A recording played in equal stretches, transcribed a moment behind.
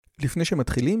לפני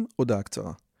שמתחילים, הודעה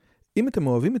קצרה. אם אתם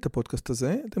אוהבים את הפודקאסט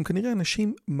הזה, אתם כנראה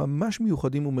אנשים ממש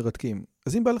מיוחדים ומרתקים.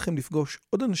 אז אם בא לכם לפגוש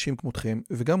עוד אנשים כמותכם,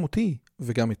 וגם אותי,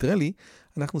 וגם את רלי,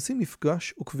 אנחנו עושים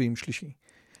מפגש עוקבים שלישי.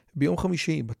 ביום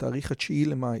חמישי, בתאריך 9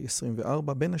 למאי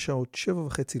 24, בין השעות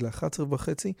 7:30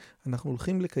 ל-11:30, אנחנו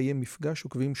הולכים לקיים מפגש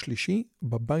עוקבים שלישי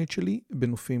בבית שלי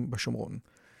בנופים בשומרון.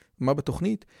 מה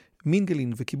בתוכנית?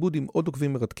 מינגלין וכיבוד עם עוד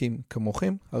עוקבים מרתקים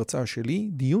כמוכם, הרצאה שלי,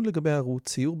 דיון לגבי הערוץ,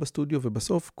 ציור בסטודיו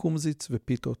ובסוף קומזיץ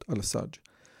ופיתות על הסאג'.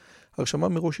 הרשמה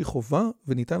מראש היא חובה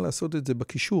וניתן לעשות את זה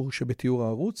בקישור שבתיאור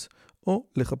הערוץ או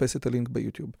לחפש את הלינק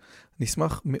ביוטיוב.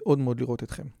 נשמח מאוד מאוד לראות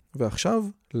אתכם. ועכשיו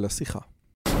לשיחה.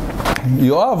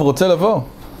 יואב רוצה לבוא.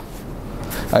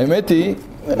 האמת היא,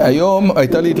 היום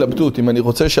הייתה לי התלבטות אם אני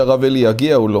רוצה שהרב אלי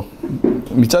יגיע או לא.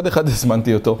 מצד אחד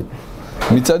הזמנתי אותו.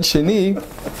 מצד שני,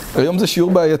 היום זה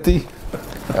שיעור בעייתי.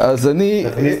 אז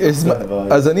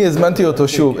אני הזמנתי אותו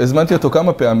שוב, הזמנתי אותו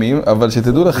כמה פעמים, אבל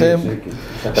שתדעו לכם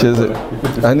שזה,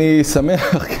 אני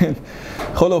שמח, כן.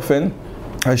 בכל אופן,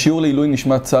 השיעור לעילוי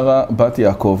נשמת שרה בת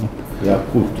יעקב.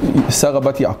 שרה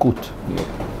בת יעקות.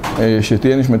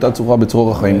 שתהיה נשמתה צורה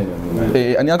בצרור החיים.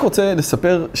 אני רק רוצה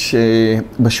לספר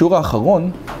שבשיעור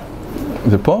האחרון,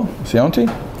 זה פה? סיימתי?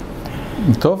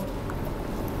 טוב?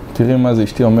 תראי מה זה,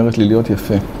 אשתי אומרת לי להיות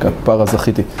יפה, כפרה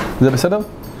זכיתי. זה בסדר?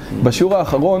 בשיעור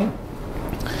האחרון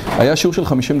היה שיעור של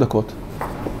 50 דקות,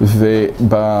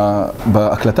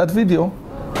 ובהקלטת וידאו,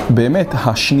 באמת,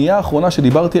 השנייה האחרונה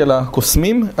שדיברתי על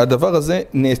הקוסמים, הדבר הזה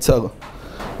נעצר.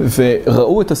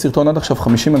 וראו את הסרטון עד עכשיו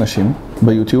 50 אנשים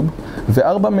ביוטיוב,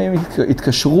 ו4 מהם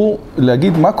התקשרו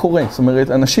להגיד מה קורה. זאת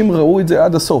אומרת, אנשים ראו את זה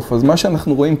עד הסוף. אז מה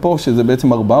שאנחנו רואים פה, שזה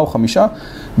בעצם 4 או 5,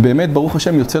 באמת, ברוך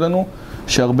השם, יוצא לנו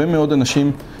שהרבה מאוד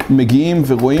אנשים מגיעים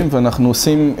ורואים, ואנחנו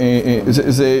עושים,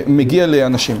 זה מגיע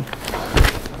לאנשים.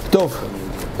 טוב,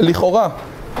 לכאורה,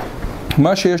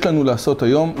 מה שיש לנו לעשות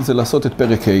היום זה לעשות את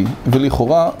פרק ה',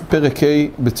 ולכאורה פרק ה'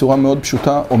 בצורה מאוד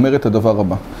פשוטה אומר את הדבר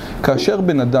הבא. כאשר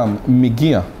בן אדם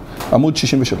מגיע, עמוד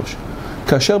 63,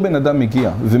 כאשר בן אדם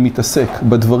מגיע ומתעסק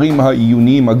בדברים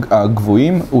העיוניים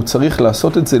הגבוהים, הוא צריך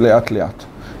לעשות את זה לאט לאט,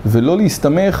 ולא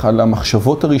להסתמך על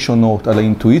המחשבות הראשונות, על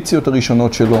האינטואיציות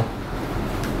הראשונות שלו.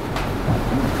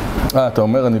 אתה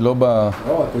אומר, אני לא בא...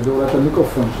 לא, תדעו את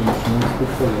המיקרופון שנשמע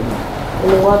מספיק.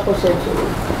 אני רואה חושב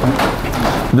שלי.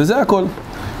 וזה הכל.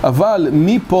 אבל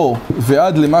מפה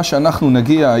ועד למה שאנחנו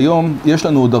נגיע היום, יש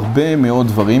לנו עוד הרבה מאוד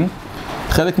דברים.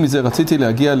 חלק מזה רציתי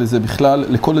להגיע לזה בכלל,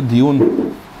 לכל הדיון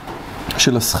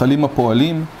של השכלים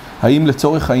הפועלים. האם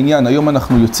לצורך העניין, היום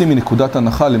אנחנו יוצאים מנקודת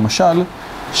הנחה, למשל,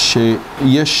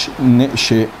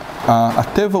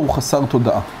 שהטבע הוא חסר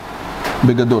תודעה,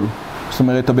 בגדול. זאת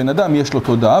אומרת, הבן אדם יש לו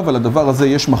תודעה, אבל הדבר הזה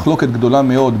יש מחלוקת גדולה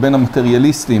מאוד בין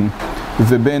המטריאליסטים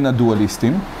ובין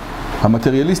הדואליסטים.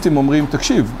 המטריאליסטים אומרים,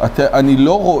 תקשיב, אני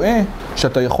לא רואה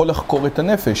שאתה יכול לחקור את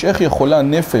הנפש. איך יכולה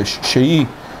נפש שהיא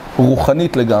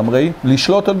רוחנית לגמרי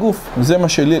לשלוט על גוף? זה מה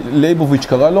שלייבוביץ'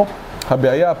 קרא לו,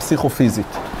 הבעיה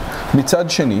הפסיכופיזית. מצד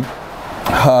שני,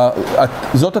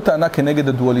 זאת הטענה כנגד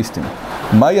הדואליסטים.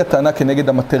 מהי הטענה כנגד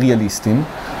המטריאליסטים?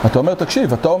 אתה אומר,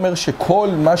 תקשיב, אתה אומר שכל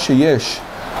מה שיש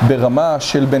ברמה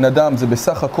של בן אדם זה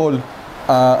בסך הכל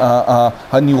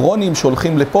הניורונים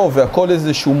שהולכים לפה, והכל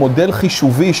איזשהו מודל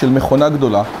חישובי של מכונה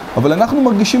גדולה, אבל אנחנו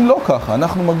מרגישים לא ככה,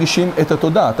 אנחנו מרגישים את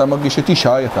התודעה. אתה מרגיש את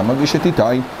ישי, אתה מרגיש את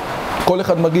איתי, כל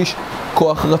אחד מרגיש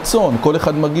כוח רצון, כל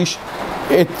אחד מרגיש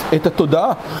את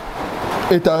התודעה,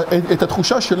 את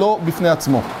התחושה שלו בפני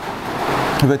עצמו.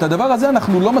 ואת הדבר הזה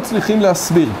אנחנו לא מצליחים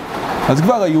להסביר. אז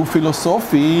כבר היו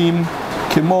פילוסופים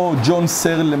כמו ג'ון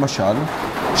סרל למשל,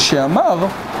 שאמר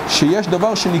שיש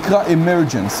דבר שנקרא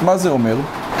emergence. מה זה אומר?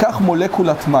 כך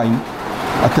מולקולת מים,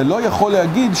 אתה לא יכול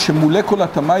להגיד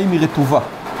שמולקולת המים היא רטובה.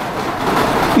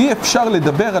 אי אפשר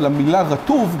לדבר על המילה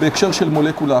רטוב בהקשר של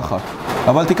מולקולה אחת.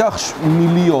 אבל תיקח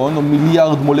 1,000,000 או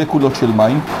מיליארד מולקולות של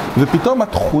מים, ופתאום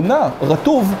התכונה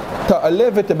רטוב תעלה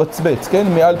ותבצבץ, כן?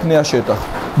 מעל פני השטח.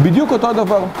 בדיוק אותו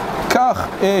הדבר. קח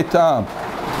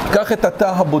את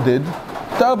התא הבודד,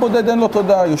 תא הבודד אין לו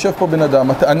תודעה, יושב פה בן אדם.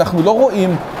 אנחנו לא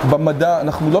רואים במדע,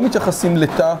 אנחנו לא מתייחסים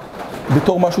לתא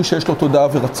בתור משהו שיש לו תודעה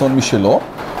ורצון משלו,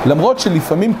 למרות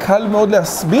שלפעמים קל מאוד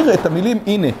להסביר את המילים,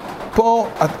 הנה, פה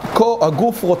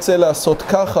הגוף רוצה לעשות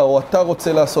ככה, או אתה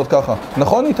רוצה לעשות ככה.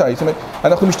 נכון איתי? זאת אומרת,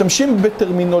 אנחנו משתמשים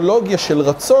בטרמינולוגיה של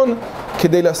רצון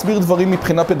כדי להסביר דברים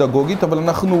מבחינה פדגוגית, אבל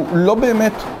אנחנו לא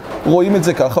באמת רואים את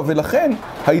זה ככה, ולכן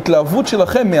ההתלהבות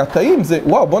שלכם מהתאים זה,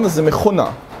 וואו, בוא נזה מכונה.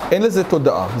 אין לזה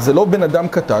תודעה, זה לא בן אדם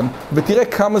קטן, ותראה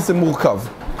כמה זה מורכב.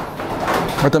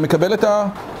 אתה מקבל את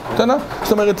הטענה?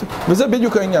 זאת אומרת, וזה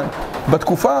בדיוק העניין.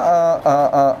 בתקופה,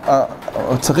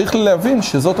 צריך להבין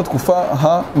שזאת התקופה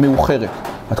המאוחרת.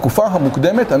 התקופה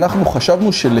המוקדמת, אנחנו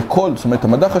חשבנו שלכל, זאת אומרת,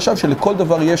 המדע חשב שלכל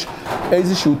דבר יש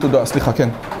איזשהו תודעה. סליחה, כן.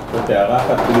 הערה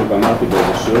אחת, כאילו, אמרתי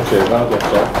באיזה שיעור שהעברתי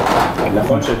עכשיו,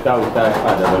 נכון שתא הוא תא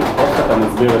אחד, אבל איך אתה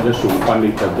מסביר את זה שהוא מוכן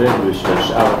להתאבד בשביל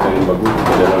שאר התאים בגוף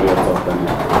כדי לא להיות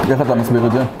סרטני? איך אתה מסביר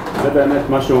את זה? זה באמת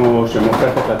משהו שמופך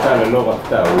את התא ללא רק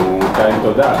תא, הוא תא עם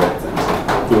תודעה בעצם.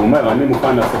 כי הוא אומר, אני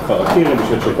מוכן לעשות חרקירי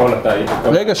בשביל שכל התא יהיה...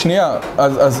 רגע, שנייה,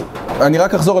 אז אני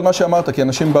רק אחזור על מה שאמרת, כי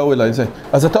אנשים באו אליי זה.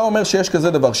 אז אתה אומר שיש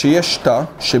כזה דבר, שיש תא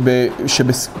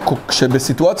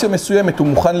שבסיטואציה מסוימת הוא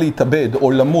מוכן להתאבד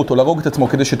או למות או להרוג את עצמו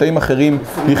כדי שתאים אחרים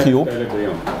יחיו. 20,000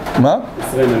 ביום. מה?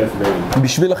 20,000 ביום.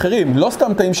 בשביל אחרים, לא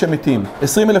סתם תאים שמתים,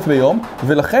 20,000 ביום,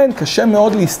 ולכן קשה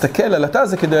מאוד להסתכל על התא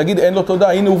הזה כדי להגיד אין לו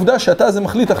תודה. הנה עובדה שהתא הזה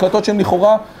מחליט החלטות שהן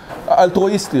לכאורה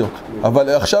אלטרואיסטיות. אבל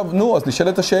עכשיו, נו, אז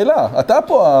נשאלת השאלה, אתה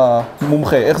פה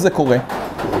המומחה, איך זה קורה?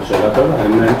 שאלה טובה,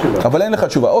 אין תשובה. אבל אין לך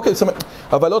תשובה, אוקיי, זאת אומרת,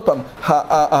 אבל עוד פעם,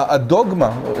 הדוגמה,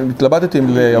 התלבטתי עם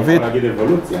להביא... אני יכול להגיד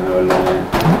אבולוציה, אבל...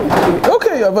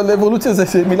 אוקיי, אבל אבולוציה זה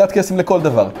מילת קסם לכל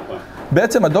דבר.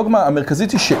 בעצם הדוגמה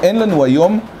המרכזית היא שאין לנו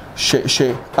היום,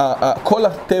 שכל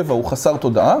הטבע הוא חסר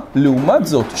תודעה, לעומת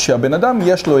זאת שהבן אדם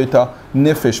יש לו את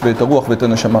הנפש ואת הרוח ואת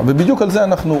הנשמה, ובדיוק על זה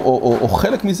אנחנו, או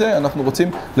חלק מזה אנחנו רוצים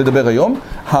לדבר היום.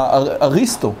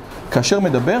 האריסטו, כאשר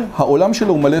מדבר, העולם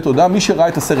שלו הוא מלא תודעה. מי שראה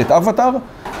את הסרט אבטר,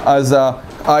 אז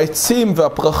העצים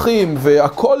והפרחים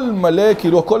והכל מלא,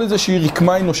 כאילו הכל איזושהי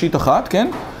רקמה אנושית אחת, כן?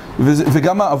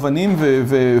 וגם האבנים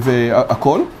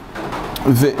והכל.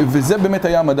 וזה באמת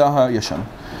היה המדע הישן.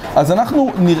 אז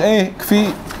אנחנו נראה,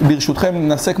 ברשותכם,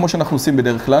 נעשה כמו שאנחנו עושים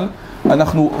בדרך כלל.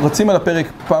 אנחנו רצים על הפרק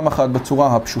פעם אחת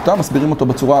בצורה הפשוטה, מסבירים אותו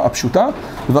בצורה הפשוטה,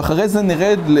 ואחרי זה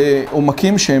נרד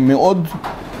לעומקים שהם מאוד,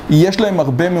 יש להם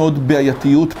הרבה מאוד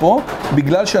בעייתיות פה,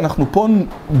 בגלל שאנחנו פה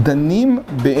דנים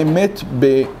באמת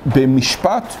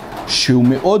במשפט שהוא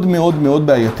מאוד מאוד מאוד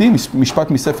בעייתי,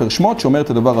 משפט מספר שמות שאומר את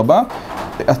הדבר הבא: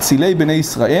 אצילי בני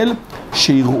ישראל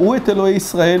שיראו את אלוהי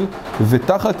ישראל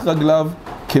ותחת רגליו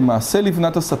כמעשה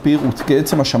לבנת הספיר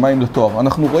וכעצם השמיים לתואר.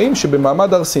 אנחנו רואים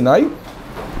שבמעמד הר סיני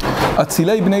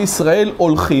אצילי בני ישראל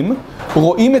הולכים,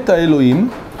 רואים את האלוהים,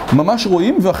 ממש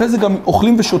רואים, ואחרי זה גם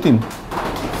אוכלים ושותים.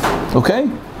 אוקיי?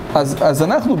 אז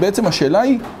אנחנו בעצם השאלה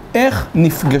היא איך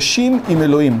נפגשים עם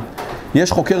אלוהים.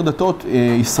 יש חוקר דתות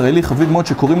ישראלי חביב מאוד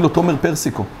שקוראים לו תומר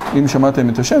פרסיקו. אם שמעתם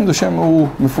את השם, זה שם הוא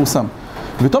מפורסם.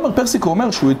 ותומר פרסיקו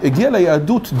אומר שהוא הגיע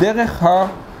ליהדות דרך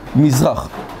המזרח.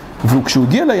 וכשהוא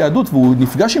הגיע ליהדות והוא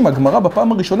נפגש עם הגמרא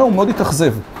בפעם הראשונה, הוא מאוד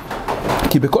התאכזב.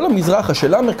 כי בכל המזרח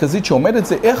השאלה המרכזית שעומדת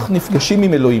זה איך נפגשים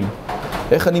עם אלוהים.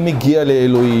 איך אני מגיע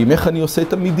לאלוהים, איך אני עושה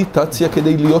את המדיטציה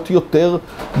כדי להיות יותר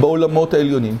בעולמות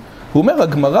העליונים. הוא אומר,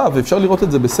 הגמרא, ואפשר לראות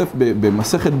את זה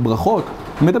במסכת ברכות,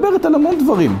 מדברת על המון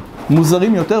דברים,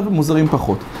 מוזרים יותר ומוזרים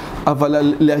פחות.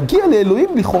 אבל להגיע לאלוהים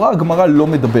לכאורה הגמרא לא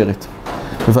מדברת.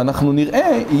 ואנחנו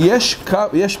נראה,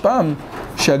 יש פעם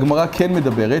שהגמרא כן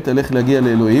מדברת על איך להגיע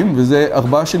לאלוהים, וזה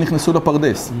 4 שנכנסו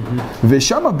לפרדס.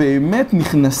 ושם באמת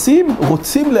נכנסים,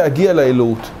 רוצים להגיע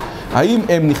לאלוהות. האם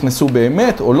הם נכנסו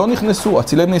באמת או לא נכנסו?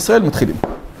 אצילי בני ישראל מתחילים.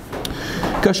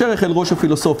 כאשר החל ראש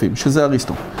הפילוסופים, שזה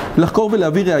אריסטו, לחקור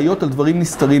ולהביא ראיות על דברים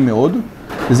נסתרים מאוד,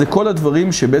 וזה כל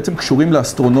הדברים שבעצם קשורים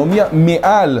לאסטרונומיה,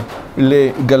 מעל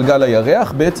לגלגל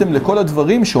הירח, בעצם לכל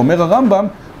הדברים שאומר הרמב"ם,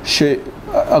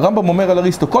 הרמב"ם אומר על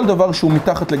אריסטו, כל דבר שהוא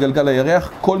מתחת לגלגל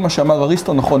הירח, כל מה שאמר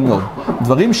אריסטו נכון מאוד.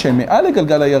 דברים שמעל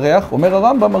לגלגל הירח, אומר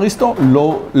הרמב"ם, אריסטו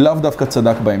לאו דווקא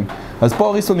צדק בהם. אז פה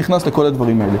אריסטו נכנס לכל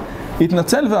הדברים האלה.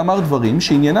 התנצל ואמר דברים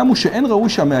שעניינם הוא שאין ראוי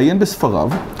שהמעיין בספריו,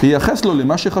 ייחס לו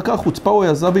למה שחקר חוצפה או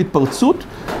העזה והתפרצות,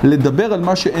 לדבר על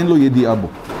מה שאין לו ידיעה בו.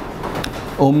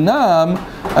 אמנם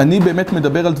אני באמת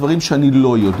מדבר על דברים שאני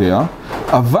לא יודע,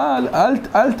 אבל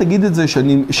אל תגיד את זה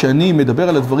שאני מדבר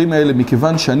על הדברים האלה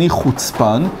מכיוון שאני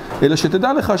חוצפן, אלא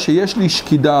שתדע לך שיש לי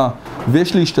שקידה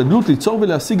ויש לי השתדלות ליצור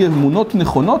ולהשיג אמונות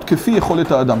נכונות כפי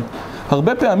יכולת האדם.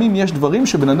 הרבה פעמים יש דברים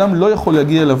שבן אדם לא יכול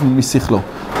להגיע אליו משכלו.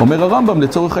 אומר הרמב"ם,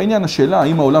 לצורך העניין, השאלה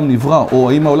האם העולם נברא או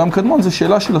האם העולם קדמון, זה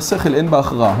שאלה של השכל אין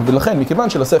בהכרעה. ולכן, מכיוון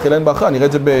שלשכל אין בהכרעה, נראה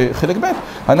את זה בחלק ב',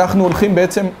 אנחנו הולכים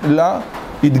בעצם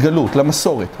להתגלות,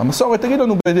 למסורת. המסורת תגיד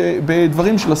לנו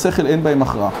בדברים של השכל אין בהם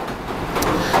הכרעה.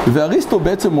 ואריסטו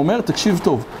בעצם אומר, תקשיב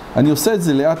טוב, אני עושה את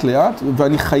זה לאט לאט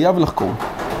ואני חייב לחקור.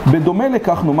 בדומה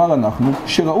לכך נאמר אנחנו,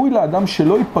 שראוי לאדם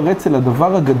שלא יתפרץ אל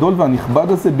הדבר הגדול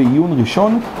והנכבד הזה בעיון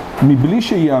ראשון, מבלי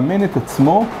שיאמן את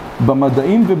עצמו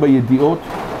במדעים ובידיעות,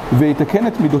 ויתקן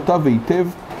את מידותיו היטב,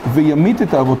 וימית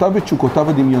את אהבותיו ותשוקותיו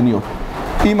הדמיוניות.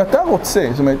 אם אתה רוצה,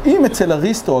 זאת אומרת, אם אצל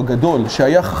אריסטו הגדול,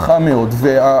 שהיה חכם מאוד,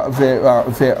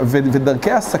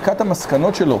 ודרכי הסקת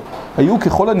המסקנות שלו היו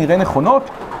ככל הנראה נכונות,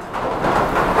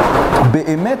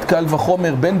 באמת קל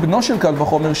וחומר, בן בנו של קל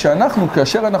וחומר, שאנחנו,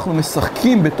 כאשר אנחנו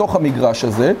משחקים בתוך המגרש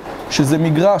הזה, שזה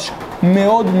מגרש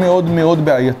מאוד מאוד מאוד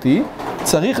בעייתי,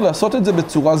 צריך לעשות את זה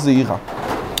בצורה זהירה.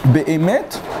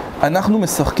 באמת, אנחנו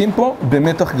משחקים פה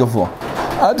במתח גבוה.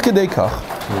 עד כדי כך,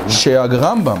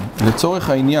 שהרמב"ם, לצורך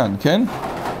העניין, כן?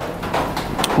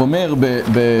 אומר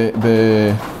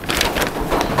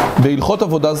בהלכות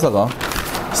עבודה זרה,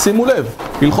 שימו לב,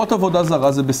 הלכות עבודה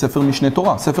זרה זה בספר משנה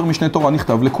תורה. ספר משנה תורה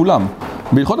נכתב לכולם.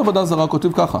 בהלכות עבודה זרה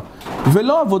כותב ככה: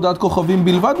 ולא עבודת כוכבים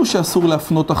בלבד הוא שאסור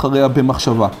להפנות אחריה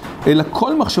במחשבה, אלא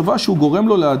כל מחשבה שהוא גורם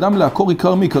לו לאדם לעקור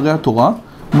עיקר מעיקרי התורה,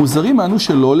 מוזרים אנו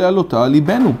שלא להעלותה על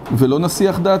ליבנו, ולא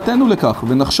נסיח דעתנו לכך,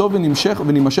 ונחשוב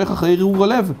ונמשך אחרי ערעור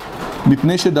הלב,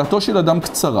 מפני שדעתו של אדם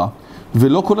קצרה,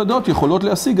 ולא כל הדעות יכולות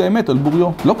להשיג האמת על בוריו.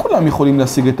 לא כולם יכולים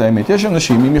להשיג את האמת, יש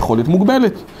אנשים עם יכולת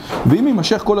מוגבלת. ואם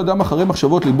יימשך כל אדם אחרי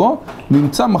מחשבות ליבו,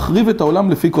 נמצא מחריב את העולם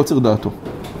לפי קוצר דעתו.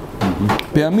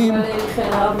 פעמים...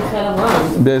 הרב מיכאל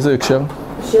אברהם. באיזה הקשר?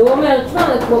 שהוא אומר, תשמע,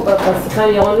 כמו בשיחה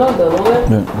עם ירון לונדון, הוא אומר,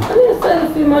 אני עושה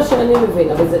לפי מה שאני מבין,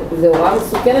 אבל זה הוראה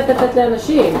מסוכנת לתת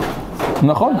לאנשים.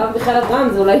 נכון. הרב מיכאל אברהם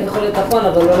זה אולי יכול להיות נכון,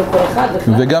 אבל לא לכל אחד.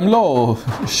 וגם לא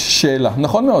שאלה.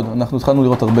 נכון מאוד, אנחנו התחלנו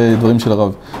לראות הרבה דברים של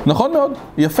הרב. נכון מאוד,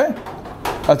 יפה.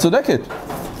 את צודקת.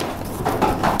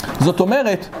 זאת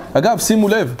אומרת, אגב, שימו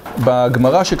לב,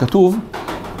 בגמרא שכתוב,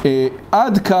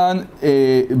 עד כאן,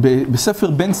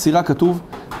 בספר בן סירה כתוב,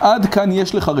 עד כאן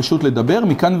יש לך רשות לדבר,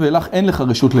 מכאן ואילך אין לך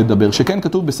רשות לדבר. שכן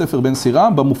כתוב בספר בן סירה,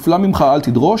 במופלא ממך אל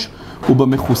תדרוש,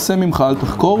 ובמחוסה ממך אל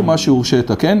תחקור, מה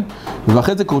שהורשית, כן?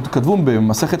 ואחרי זה כתבו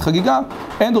במסכת חגיגה,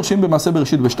 אין דורשים במעשה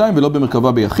בראשית בשתיים ולא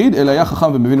במרכבה ביחיד, אלא היה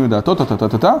חכם ומבין מדעתו,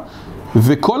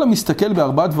 וכל המסתכל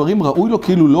בארבעה דברים ראוי לו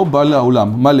כאילו לא בא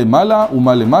לעולם. מה למעלה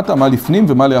ומה למטה, מה לפנים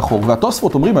ומה לאחור.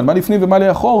 והתוספות אומרים על מה לפנים ומה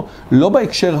לאחור, לא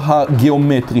בהקשר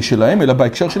הגיאומטרי שלהם, אלא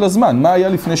בהקשר של הזמן. מה היה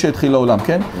לפני שהתחיל העולם,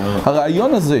 כן?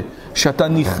 הרעיון הזה, שאתה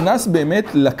נכנס באמת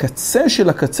לקצה של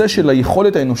הקצה של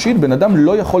היכולת האנושית, בן אדם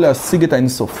לא יכול להשיג את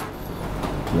האינסוף.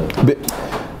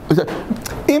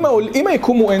 אם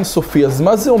היקום הוא אינסופי, אז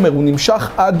מה זה אומר? הוא נמשך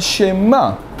עד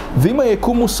שמה? ואם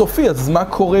היקום הוא סופי, אז מה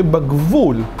קורה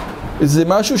בגבול? זה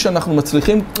משהו שאנחנו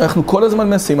מצליחים, אנחנו כל הזמן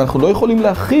מנסים, אנחנו לא יכולים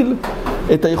להכיל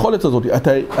את היכולת הזאת.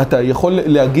 אתה יכול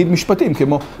להגיד משפטים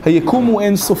כמו, היקום הוא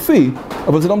אינסופי,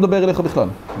 אבל זה לא מדבר אליך בכלל.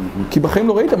 כי בחיים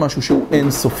לא ראית משהו שהוא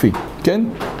אינסופי, כן?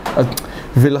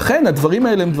 ולכן הדברים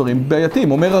האלה הם דברים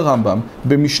בעייתיים. אומר הרמב"ם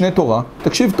במשנה תורה,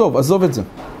 תקשיב טוב, עזוב את זה.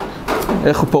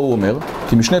 איך פה הוא אומר?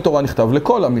 כי משנה תורה נכתב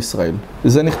לכל עם ישראל.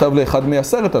 זה נכתב לאחד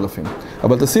מ10,000.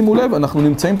 אבל תשימו לב, אנחנו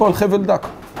נמצאים פה על חבל דק.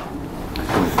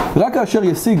 רק כאשר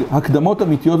ישיג הקדמות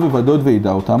אמיתיות וודאות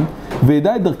וידע אותם,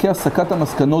 וידע את דרכי הסקת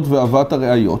המסקנות והבאת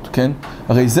הראיות, כן?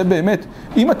 הרי זה באמת,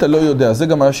 אם אתה לא יודע, זה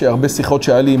גם היה שהרבה שיחות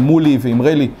שהיה לי עם מולי ועם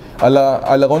רלי, על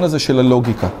הרעיון הזה של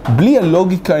הלוגיקה. בלי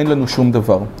הלוגיקה אין לנו שום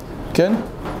דבר, כן?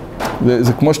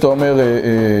 זה כמו שאתה אומר,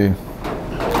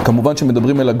 כמובן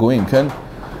שמדברים אל הגויים, כן?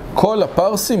 כל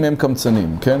הפרסים הם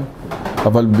קמצנים, כן?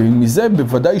 אבל מזה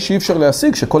בוודאי שאי אפשר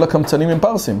להשיג שכל הקמצנים הם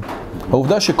פרסים.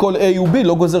 העובדה שכל A הוא B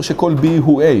לא גוזר שכל B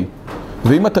הוא A.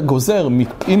 ואם אתה גוזר,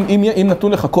 אם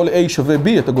נתון לך כל A שווה B,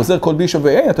 אתה גוזר כל B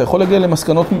שווה A, אתה יכול להגיע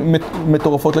למסקנות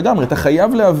מטורפות לגמרי. אתה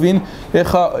חייב להבין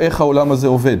איך העולם הזה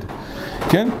עובד.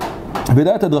 כן?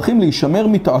 ודעת הדרכים להישמר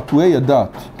מתעתועי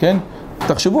הדעת. כן?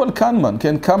 תחשבו על קנמן,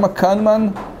 כן? כמה קנמן,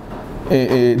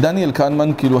 דניאל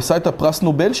קנמן כאילו עשה את הפרס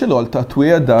נובל שלו על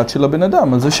תעתועי הדעת של הבן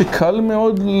אדם, על זה שקל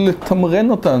מאוד לתמרן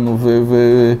אותנו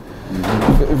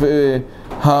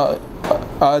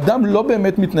האדם לא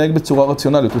באמת מתנהג בצורה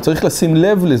רציונלית, הוא צריך לשים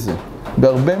לב לזה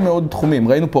בהרבה מאוד תחומים,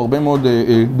 ראינו פה הרבה מאוד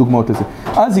דוגמאות לזה.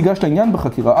 אז ייגש לעניין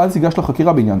בחקירה, אז ייגש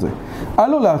לחקירה בעניין זה. אל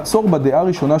לו לעצור בדעה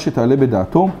הראשונה שתעלה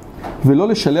בדעתו, ולא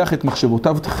לשלח את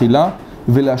מחשבותיו תחילה,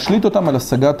 ולהשליט אותם על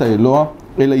השגת האלוה,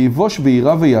 אלא יבוש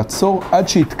וירא ויעצור עד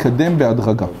שיתקדם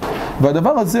בהדרגה.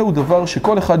 והדבר הזה הוא דבר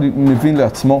שכל אחד מבין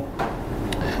לעצמו.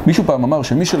 מישהו פעם אמר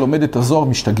שמי שלומד את הזוהר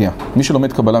משתגע, מי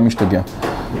שלומד קבלה משתגע.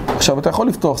 עכשיו אתה יכול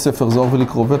לפתוח ספר זוהר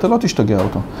ולקרוא ואתה לא תשתגע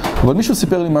אותו. אבל מישהו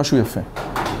סיפר לי משהו יפה.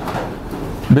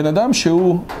 בן אדם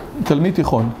שהוא תלמיד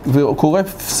תיכון וקורא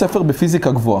ספר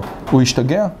בפיזיקה גבוהה, הוא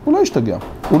ישתגע? הוא לא ישתגע.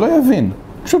 הוא לא יבין.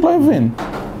 פשוט לא יבין.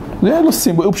 זה לא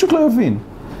סימבול, הוא פשוט לא יבין.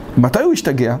 מתי הוא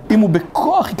ישתגע? אם הוא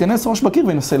בכוח ייכנס ראש בקיר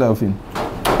וינסה להבין.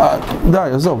 די,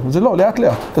 עזוב, זה לא, לאט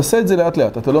לאט. תעשה את זה לאט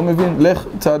לאט. אתה לא מבין? לך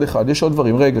צעד אחד. יש עוד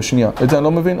דברים. רגע, שנייה. את זה אני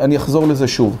לא מבין, אני אחזור לזה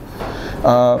שוב.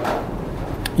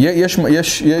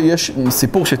 יש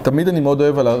סיפור שתמיד אני מאוד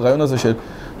אוהב על הרעיון הזה של,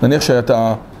 נניח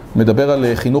שאתה מדבר על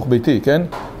חינוך ביתי, כן?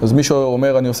 אז מישהו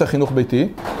אומר, אני עושה חינוך ביתי.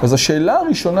 אז השאלה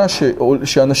הראשונה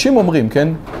שאנשים אומרים, כן?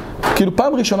 כאילו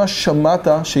פעם ראשונה שמעת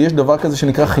שיש דבר כזה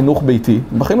שנקרא חינוך ביתי.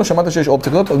 בחיים לא שמעת שיש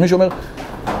אופציה כזאת, אז מישהו אומר,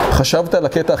 חשבת על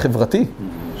הקטע החברתי?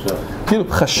 כאילו,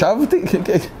 חשבתי?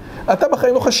 אתה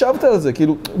בחיים לא חשבת על זה,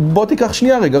 כאילו, בוא תיקח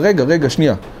שנייה רגע,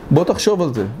 שנייה. בוא תחשוב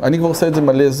על זה. אני כבר עושה את זה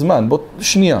מלא זמן, בוא,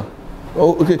 שנייה.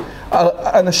 אוקיי.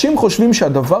 אנשים חושבים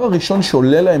שהדבר הראשון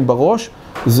שעולה להם בראש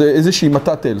זה איזושהי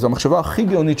מתת אל, זו המחשבה הכי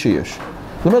גאונית שיש.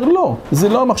 זאת אומרת, לא, זה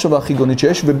לא המחשבה הכי גאונית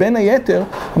שיש, ובין היתר,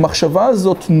 המחשבה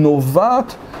הזאת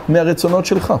נובעת מהרצונות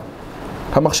שלך.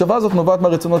 המחשבה הזאת נובעת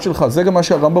מהרצונות שלך. זה גם מה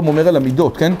שהרמב"ם אומר על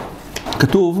המידות, כן?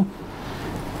 כתוב,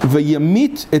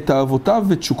 וימית את אהבותיו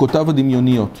ותשוקותיו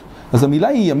הדמיוניות. אז המילה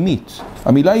היא ימית.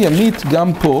 המילה היא ימית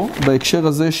גם פה, בהקשר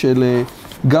הזה של,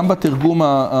 גם בתרגום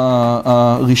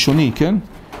הראשוני, כן?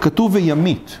 כתוב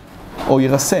וימית, או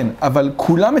ירסן, אבל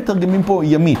כולם מתרגמים פה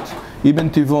ימית. אבן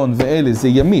טבעון ואלה, זה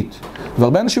ימית.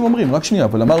 והרבה אנשים אומרים, רק שנייה,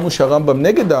 אבל אמרנו שהרמב"ם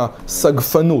נגד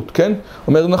הסגפנות, כן?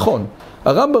 אומר נכון,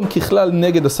 הרמב"ם ככלל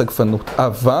נגד הסגפנות,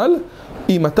 אבל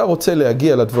אם אתה רוצה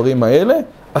להגיע לדברים האלה,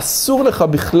 אסור לך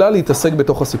בכלל להתעסק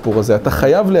בתוך הסיפור הזה. אתה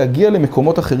חייב להגיע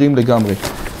למקומות אחרים לגמרי.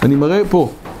 אני מראה פה.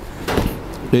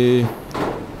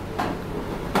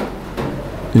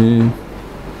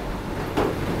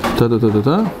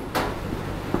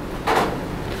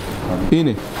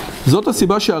 הנה, זאת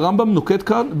הסיבה שהרמב"ם נוקט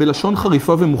כאן בלשון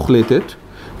חריפה ומוחלטת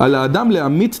על האדם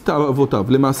להמית תאוותיו.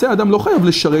 למעשה האדם לא חייב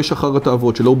לשרש אחר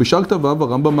התאוות שלו, ובשאר כתביו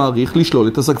הרמב"ם מעריך לשלול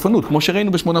את הסגפנות, כמו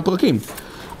שראינו ב8 פרקים.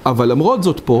 אבל למרות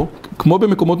זאת פה, כמו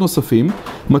במקומות נוספים,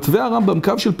 מתווה הרמב"ם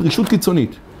קו של פרישות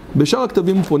קיצונית. בשאר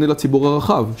הכתבים הוא פונה לציבור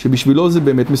הרחב, שבשבילו זה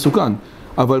באמת מסוכן.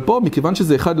 אבל פה, מכיוון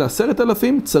שזה 1 ל10,000,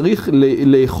 צריך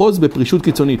לאחוז בפרישות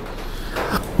קיצונית.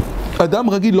 אדם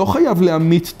רגיל לא חייב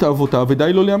להמית תאוותיו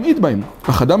ודי לא להמעיט בהם.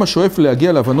 אך אדם השואף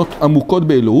להגיע להבנות עמוקות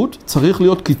באלוהות, צריך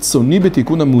להיות קיצוני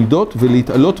בתיקון המידות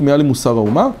ולהתעלות מעל למוסר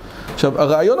האומה. עכשיו,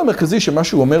 הרעיון המרכזי שמה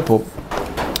שהוא אומר פה,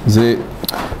 זה,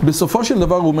 בסופו של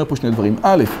דבר הוא אומר פה שני דברים.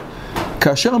 א',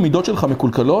 כאשר המידות שלך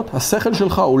מקולקלות, השכל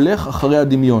שלך הולך אחרי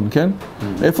הדמיון, כן?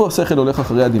 איפה השכל הולך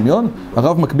אחרי הדמיון?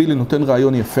 הרב מקבילי נותן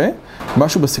רעיון יפה,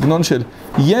 משהו בסגנון של,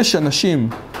 יש אנשים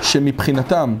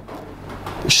שמבחינתם,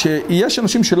 שיש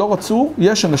אנשים שלא רצו,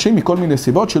 יש אנשים מכל מיני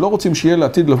סיבות שלא רוצים שיהיה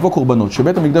לעתיד לבוא קורבנות,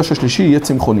 שבית המקדש השלישי יהיה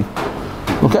צמחוני.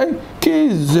 אוקיי? כי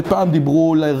זה פעם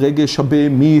דיברו לרגש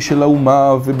הבהמי של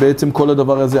האומה, ובעצם כל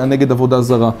הדבר הזה היה נגד עבודה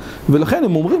זרה. ולכן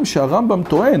הם אומרים שהרמב"ם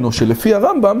טוען, או שלפי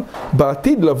הרמב"ם,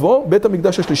 בעתיד לבוא בית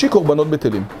המקדש השלישי קורבנות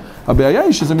בטלים. הבעיה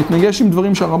היא שזה מתנגש עם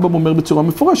דברים שהרמב"ם אומר בצורה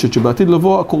מפורשת, שבעתיד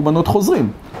לבוא הקורבנות חוזרים.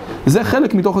 זה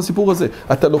חלק מתוך הסיפור הזה.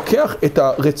 אתה לוקח את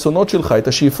הרצונות שלך, את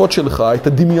השאיפות שלך, את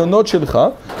הדמיונות שלך,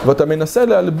 ואתה מנסה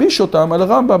להלביש אותם על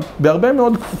הרמב"ם בהרבה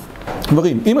מאוד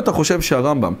דברים. אם אתה חושב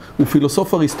שהרמב"ם הוא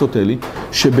פילוסוף אריסטוטלי,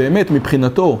 שבאמת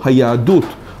מבחינתו היהדות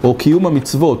או קיום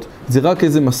המצוות זה רק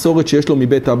איזה מסורת שיש לו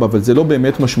מבית אבא, אבל זה לא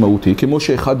באמת משמעותי, כמו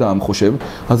שאחד העם חושב,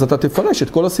 אז אתה תפרש את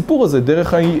כל הסיפור הזה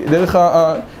דרך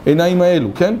העיניים האלו,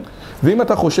 כן? ואם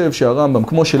אתה חושב שהרמב"ם,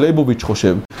 כמו שלייבוביץ'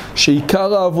 חושב,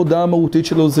 שעיקר העבודה המהותית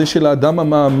שלו זה של האדם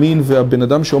המאמין והבן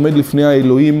אדם שעומד לפני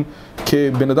האלוהים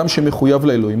כבן אדם שמחויב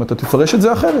לאלוהים, אתה תפרש את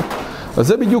זה אחרת. אז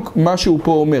זה בדיוק מה שהוא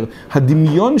פה אומר.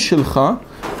 הדמיון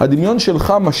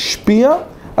שלך משפיע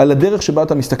על הדרך שבה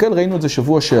אתה מסתכל. ראינו את זה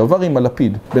שבוע שעבר עם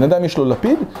הלפיד. בן אדם יש לו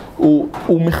לפיד, הוא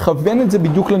מכוון את זה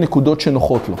בדיוק לנקודות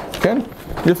שנוחות לו. כן?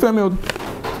 יפה מאוד.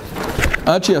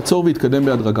 עד שיעצור ויתקדם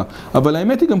בהדרגה. אבל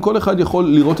האמת היא גם כל אחד יכול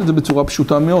לראות את זה בצורה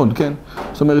פשוטה מאוד, כן?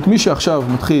 זאת אומרת, מי שעכשיו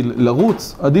מתחיל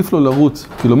לרוץ, עדיף לו לרוץ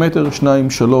קילומטר, 2,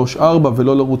 3, 4,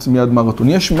 ולא לרוץ מיד מרתון.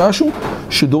 יש משהו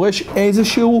שדורש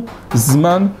איזשהו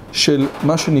זמן של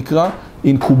מה שנקרא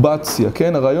אינקובציה,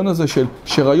 כן? הרעיון הזה של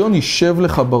שרעיון יישב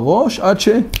לך בראש עד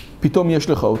שפתאום יש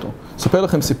לך אותו. אספר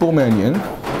לכם סיפור מעניין,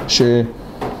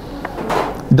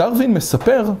 שדרווין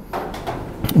מספר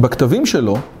בכתבים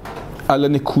שלו, על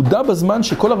הנקודה בזמן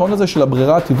שכל הרעיון הזה של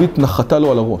הברירה הטבעית נחתה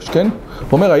לו על הראש, כן?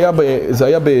 הוא אומר, זה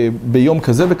היה ביום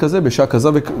כזה וכזה,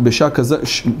 בשעה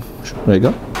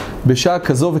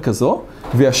כזו וכזו,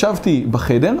 וישבתי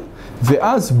בחדר,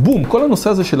 ואז בום, כל הנושא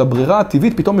הזה של הברירה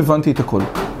הטבעית, פתאום הבנתי את הכל.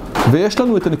 ויש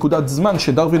לנו את הנקודת זמן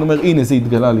שדרווין אומר, הנה זה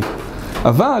התגלה לי.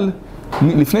 אבל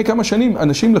לפני כמה שנים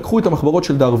אנשים לקחו את המחברות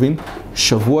של דרווין,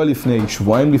 שבוע לפני,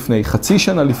 שבועיים לפני, חצי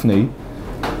שנה לפני,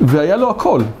 והיה לו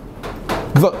הכל.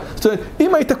 כבר, זאת אומרת,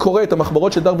 אם היית קורא את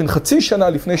המחברות של דרווין חצי שנה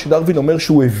לפני שדרווין אומר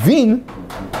שהוא הבין,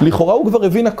 לכאורה הוא כבר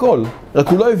הבין הכל, רק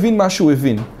הוא לא הבין מה שהוא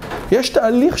הבין. יש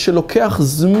תהליך שלוקח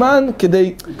זמן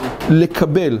כדי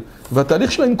לקבל,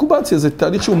 והתהליך של האינקובציה זה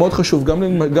תהליך שהוא מאוד חשוב,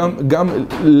 גם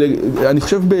אני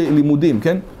חושב בלימודים,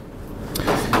 כן?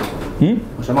 מה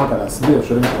שאמרת, להסביר,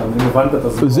 שואלים אם הבנת את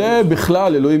הזמן. זה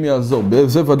בכלל, אלוהים יעזור,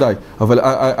 זה ודאי. אבל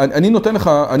אני נותן לך,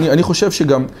 אני חושב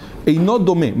שגם אינו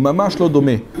דומה, ממש לא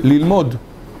דומה, ללמוד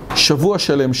שבוע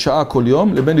שלם, שעה כל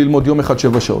יום, לבין ללמוד יום אחד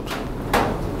 7 שעות.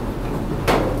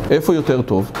 איפה יותר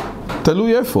טוב?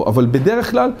 תלוי איפה, אבל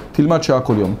בדרך כלל תלמד שעה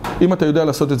כל יום. אם אתה יודע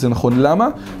לעשות את זה נכון. למה?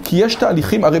 כי יש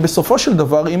תהליכים, הרי בסופו של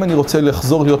דבר, אם אני רוצה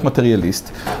לחזור להיות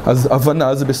מטריאליסט, אז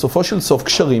הבנה זה בסופו של סוף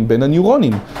קשרים בין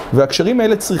הניורונים. והקשרים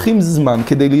האלה צריכים זמן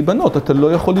כדי להיבנות. אתה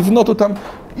לא יכול לבנות אותם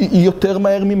יותר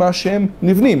מהר ממה שהם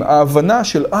נבנים. ההבנה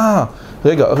של,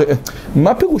 רגע,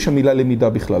 מה פירוש המילה למידה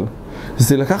בכלל?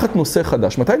 זה לקחת נושא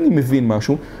חדש. מתי אני מבין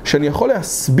משהו? שאני יכול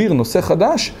להסביר נושא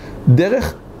חדש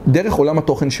דרך עולם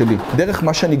התוכן שלי, דרך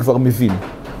מה שאני כבר מבין.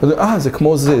 זה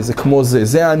כמו זה, זה כמו זה,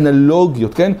 זה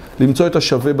האנלוגיות, כן? למצוא את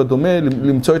השווה בדומה,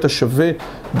 למצוא את השווה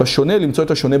בשונה, למצוא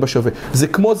את השונה בשווה. זה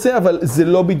כמו זה, אבל זה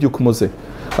לא בדיוק כמו זה.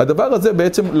 הדבר הזה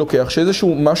בעצם לוקח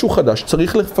שאיזשהו משהו חדש,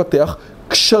 צריך לפתח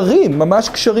קשרים, ממש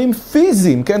קשרים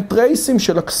פיזיים, כן? טרייסים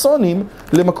של אקסונים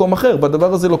למקום אחר.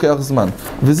 בדבר הזה לוקח זמן.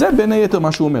 וזה בין היתר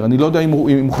מה שהוא אומר. אני לא יודע אם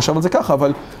הוא חשב על זה ככה,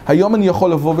 אבל היום אני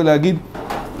יכול לבוא ולהגיד,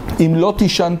 אם לא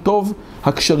תישן טוב,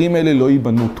 הקשרים האלה לא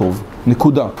ייבנו טוב.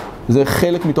 נקודה. זה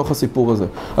חלק מתוך הסיפור הזה.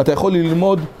 אתה יכול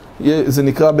ללמוד, זה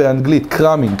נקרא באנגלית,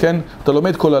 קראמינג, כן? אתה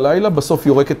לומד כל הלילה, בסוף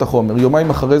יורק את החומר. יומיים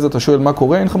אחרי זה אתה שואל מה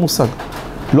קורה, אין לך מושג.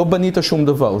 לא בנית שום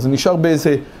דבר. זה נשאר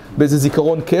באיזה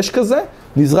זיכרון קש כזה,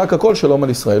 נזרק הכל, שלום על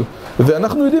ישראל.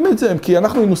 ואנחנו יודעים את זה, כי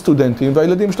אנחנו היינו סטודנטים,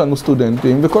 והילדים שלנו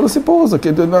סטודנטים, וכל הסיפור הזה, כי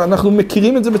אנחנו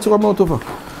מכירים את זה בצורה מאוד טובה.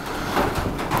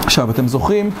 עכשיו, אתם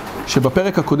זוכרים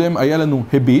שבפרק הקודם היה לנו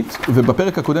הביט,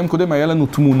 ובפרק הקודם היה לנו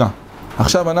תמונה.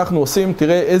 עכשיו אנחנו עושים,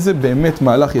 תראה איזה באמת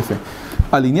מהלך יפה.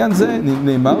 על עניין זה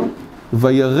נאמר,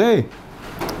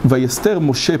 ויסתר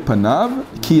משה פניו,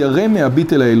 כי ירא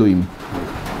מהביט אל האלוהים.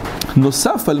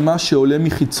 נוסף על מה שעולה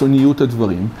מחיצוניות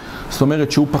הדברים, זאת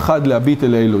אומרת שהוא פחד להביט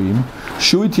אל האלוהים,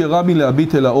 שהוא התיירא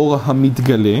מלהביט אל האור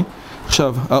המתגלה.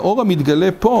 עכשיו, האור המתגלה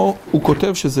פה, הוא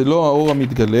כותב שזה לא האור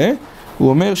המתגלה, הוא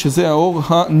אומר שזה האור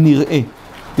הנראה.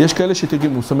 יש כאלה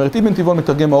שתרגמו, זאת אומרת, אבן טבעון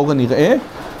מתרגם האור הנראה,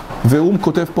 והוא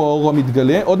כותב פה האור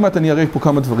המתגלה. עוד מעט אני אראה פה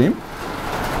כמה דברים.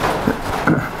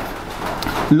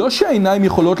 לא שהעיניים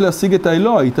יכולות להשיג את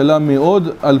האלוה, התעלה מאוד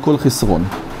על כל חסרון.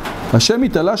 השם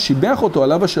התעלה, שיבח אותו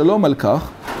עליו השלום על כך,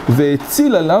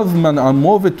 והציל עליו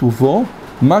מנעמו וטובו,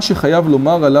 מה שחייב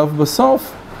לומר עליו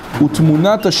בסוף,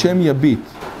 ותמונת השם יביט.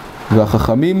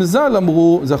 והחכמים ז"ל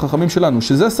אמרו, זה החכמים שלנו,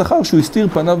 שזה שכר שהוא הסתיר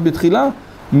פניו בתחילה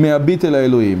מהביט אל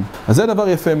האלוהים. אז זה דבר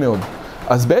יפה מאוד.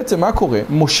 אז בעצם מה קורה?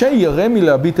 משה ירא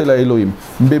מלהביט אל האלוהים.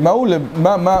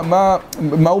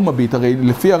 מה הוא מביט? הרי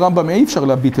לפי הרמב"ם אי אפשר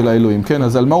להביט אל האלוהים, כן?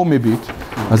 אז על מה הוא מביט?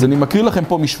 אז אני מקריא לכם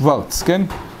פה משוורץ, כן?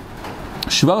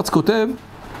 שוורץ כותב,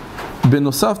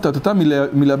 בנוסף תתתה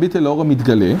מלהביט אל האור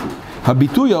המתגלה,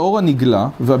 הביטוי האור הנגלה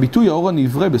והביטוי האור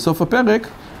הנברא בסוף הפרק,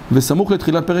 וסמוך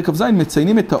לתחילת פרק כ"ז,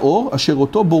 מציינים את האור אשר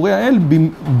אותו בורא האל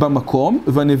במקום,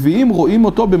 והנביאים רואים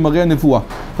אותו במראה הנבואה.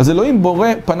 אז אלוהים בורא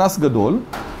פנס גדול,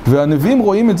 והנביאים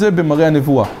רואים את זה במראה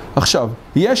הנבואה. עכשיו,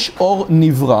 יש אור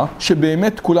נברא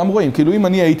שבאמת כולם רואים, כאילו אם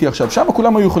אני הייתי עכשיו, שם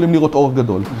כולם היו יכולים לראות אור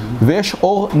גדול. ויש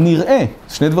אור נראה,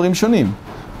 שני דברים שונים.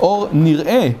 אור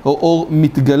נראה או אור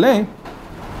מתגלה,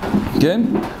 כן?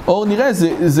 אור נראה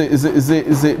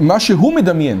זה מה שהוא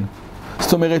מדמיין.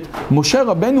 זאת אומרת, משה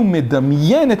רבנו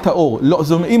מדמיין את האור. לא,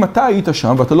 זאת אומרת, אם אתה היית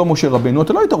שם ואתה לא משה רבנו,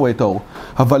 אתה לא היית רואה את האור.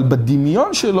 אבל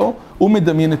בדמיון שלו הוא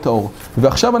מדמיין את האור.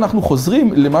 ועכשיו אנחנו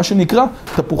חוזרים למה שנקרא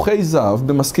תפוחי זהב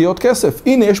במשכיות כסף.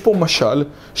 הנה יש פה משל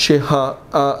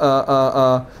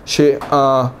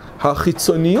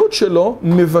שהחיצוניות שלו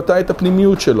מבטא את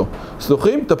הפנימיות שלו.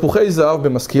 זוכרים? תפוחי זהב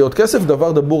במשכיות כסף,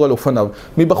 דבר דבור על אופניו.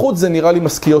 מבחוץ זה נראה לי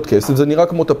משכיות כסף, זה נראה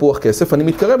כמו תפוח כסף. אני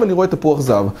מתקרב ואני רואה תפוח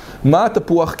זהב. מה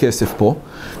התפוח כסף פה?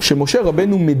 שמשה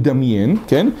רבנו מדמיין,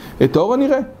 כן? את האור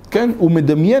הנראה, כן? הוא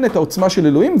מדמיין את העוצמה של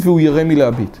אלוהים והוא ירא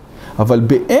מלהביט. אבל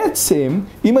בעצם,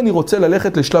 אם אני רוצה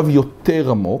ללכת לשלב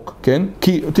יותר עמוק, כן?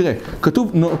 כי, תראה,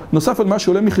 כתוב נוסף על מה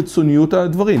שעולה מחיצוניות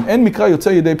הדברים. אין מקרא יוצא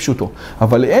ידי פשוטו.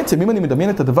 אבל בעצם, אם אני מדמיין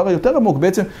את הדבר היותר עמוק,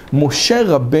 בעצם משה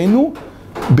רבנו,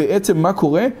 בעצם מה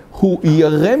קורה? הוא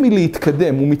ירא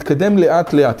מלהתקדם, הוא מתקדם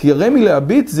לאט לאט. ירא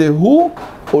מלהביט זה הוא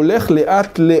הולך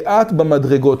לאט לאט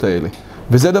במדרגות האלה.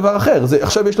 וזה דבר אחר.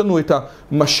 עכשיו יש לנו את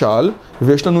המשל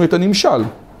ויש לנו את הנמשל.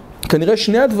 כנראה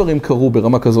שני הדברים קרו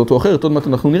ברמה כזאת או אחרת, עוד מעט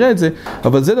אנחנו נראה את זה,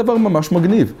 אבל זה דבר ממש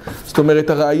מגניב. זאת אומרת,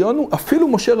 הרעיון הוא, אפילו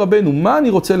משה רבנו, מה אני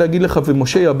רוצה להגיד לך,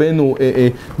 ומשה רבנו,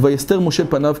 ויסתר משה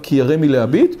פניו כי ירא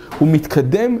מלהביט, הוא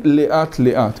מתקדם לאט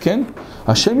לאט, כן?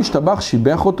 השם השתבח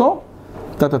שיבח אותו,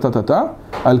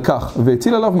 על כך,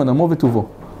 והציל עליו מנעמו וטובו,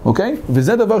 אוקיי?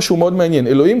 וזה דבר שהוא מאוד מעניין.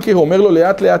 אלוהים כי הוא אומר לו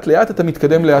לאט לאט לאט, אתה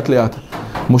מתקדם לאט לאט.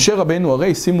 משה רבנו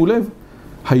הרי, שימו לב,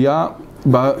 היה...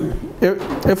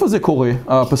 איפה זה קורה,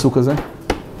 הפסוק הזה?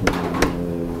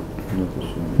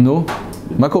 נו,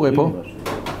 מה קורה פה?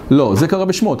 לא, זה קרה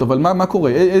בשמות, אבל מה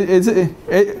קורה?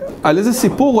 על איזה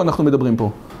סיפור אנחנו מדברים פה?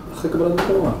 אחרי קבלת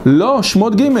בתורה. לא,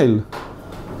 שמות ג'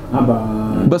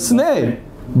 בסנה.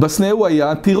 בסנה הוא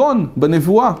היה טירון,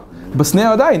 בנבואה.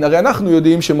 בסנה עדיין, הרי אנחנו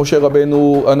יודעים שמשה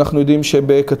רבנו, אנחנו יודעים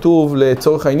שבכתוב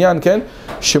לצורך העניין, כן?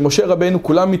 שמשה רבנו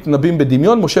כולם מתנבאים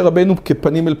בדמיון, משה רבנו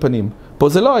כפנים אל פנים. פה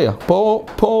זה לא היה,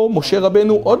 פה משה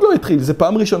רבנו עוד לא התחיל, זה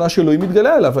פעם ראשונה שאלוהים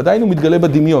מתגלה עליו, עדיין הוא מתגלה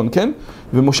בדמיון, כן?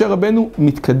 ומשה רבנו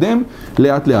מתקדם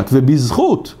לאט לאט,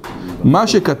 ובזכות מה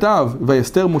שכתב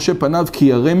ויסתר משה פניו כי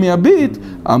ירא מהביט,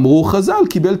 אמרו חז"ל,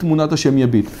 קיבל תמונת השם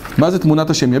יביט. מה זה תמונת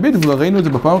השם יביט? כבר ראינו את זה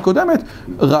בפעם הקודמת,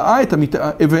 ראה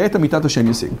את אמיתת השם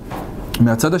ישיג.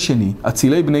 מהצד השני,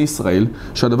 אצילי בני ישראל,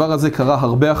 שהדבר הזה קרה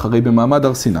הרבה אחרי במעמד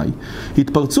הר סיני,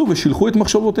 התפרצו ושילחו את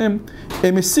מחשבותיהם.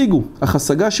 הם השיגו אך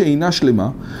השגה שאינה שלמה,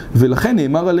 ולכן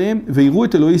נאמר עליהם, ויראו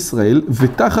את אלוהי ישראל,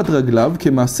 ותחת רגליו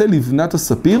כמעשה לבנת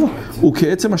הספיר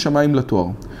וכעצם השמיים לתואר.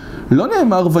 לא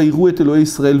נאמר ויראו את אלוהי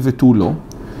ישראל ותו לא,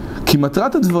 כי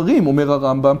מטרת הדברים, אומר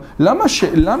הרמב"ם,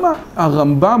 למה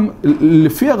הרמב"ם,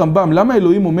 לפי הרמב"ם, למה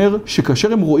אלוהים אומר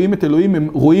שכאשר הם רואים את אלוהים הם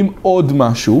רואים עוד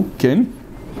משהו, כן?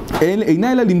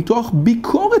 אינה אלא למתוח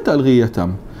ביקורת על ראייתם,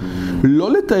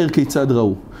 לא לתאר כיצד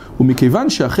ראו. ומכיוון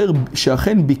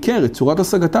שאכן ביקר את צורת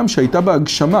השגתם שהייתה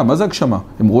בהגשמה. מה זה הגשמה?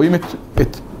 הם רואים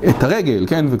את הרגל,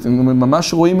 כן?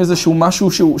 וממש רואים איזשהו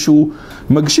משהו שהוא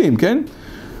מגשים, כן?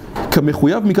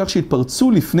 כמחויב מכך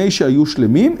שהתפרצו לפני שהיו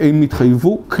שלמים, הם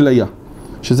נתחייבו כליה.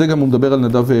 שזה גם הוא מדבר על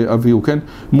נדב ואביהו, כן?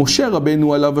 משה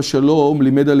רבנו עליו השלום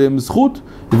לימד עליהם זכות,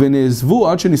 ונעזבו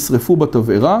עד שנשרפו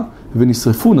בתבערה,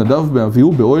 ונשרפו נדב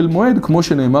ואביהו באוהל מועד, כמו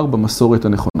שנאמר במסורת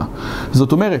הנכונה.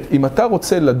 זאת אומרת, אם אתה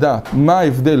רוצה לדעת מה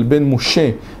ההבדל בין משה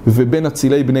ובין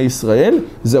אצילי בני ישראל,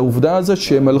 זה העובדה הזאת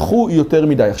שהם הלכו יותר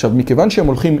מדי. עכשיו, מכיוון שהם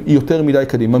הולכים יותר מדי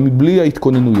קדימה, מבלי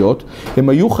ההתכוננויות, הם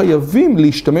היו חייבים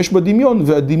להשתמש בדמיון,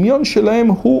 והדמיון שלהם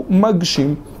הוא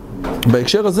מגשים.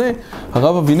 בהקשר הזה,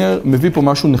 הרב אבינר מביא פה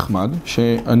משהו נחמד,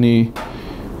 שאני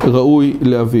ראוי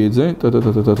להביא את זה.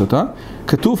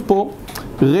 כתוב פה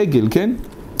רגל, כן?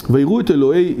 ויראו את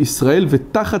אלוהי ישראל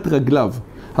ותחת רגליו.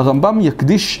 הרמב"ם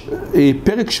יקדיש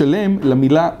פרק שלם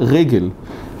למילה רגל.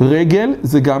 רגל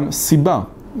זה גם סיבה,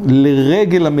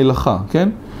 לרגל המלאכה, כן?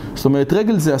 זאת אומרת,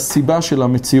 רגל זה הסיבה של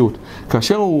המציאות.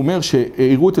 כאשר הוא אומר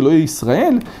שיראו את אלוהי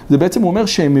ישראל, זה בעצם אומר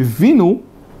שהם הבינו,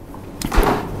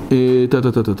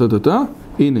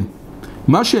 הנה,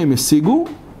 מה שהם השיגו,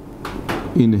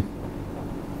 הנה,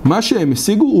 מה שהם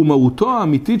השיגו הוא מהותו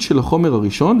האמיתית של החומר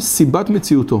הראשון, סיבת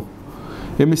מציאותו.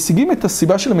 הם משיגים את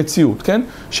הסיבה של המציאות, כן?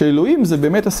 שאלוהים זה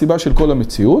באמת הסיבה של כל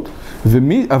המציאות,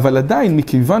 אבל עדיין,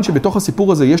 מכיוון שבתוך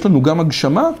הסיפור הזה יש לנו גם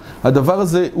הגשמה, הדבר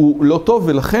הזה הוא לא טוב,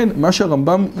 ולכן מה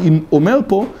שהרמב"ם אומר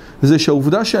פה, זה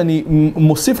שהעובדה שאני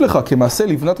מוסיף לך כמעשה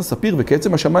לבנת הספיר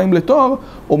וכעצם השמיים לתואר,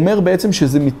 אומר בעצם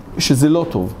שזה לא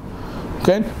טוב.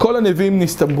 כן? כל הנביאים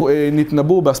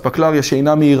נתנבאו באספקלריה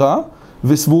שאינה מהירה,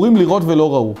 וסבורים לראות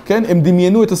ולא ראו. כן? הם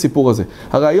דמיינו את הסיפור הזה.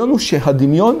 הרעיון הוא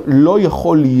שהדמיון לא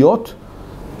יכול להיות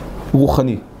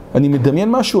רוחני. אני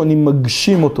מדמיין משהו, אני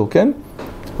מגשים אותו, כן?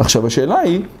 עכשיו, השאלה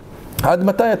היא, עד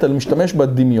מתי אתה משתמש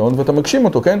בדמיון ואתה מגשים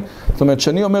אותו, כן? זאת אומרת,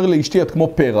 שאני אומר לאשתי, את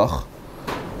כמו פרח,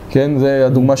 כן? זה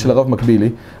הדוגמה של הרב מקבילי.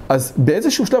 אז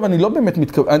באיזשהו שלב אני לא באמת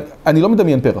אני לא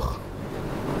מדמיין פרח.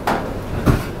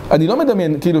 אני לא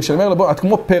מדמיין, כאילו, שאני אומר לה, בוא, את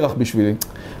כמו פרח בשבילי.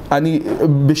 אני,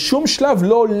 בשום שלב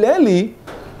לא עולה לי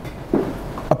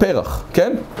הפרח,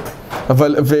 כן?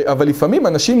 אבל לפעמים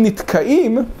אנשים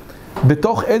נתקעים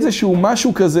בתוך איזשהו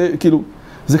משהו כזה, כאילו,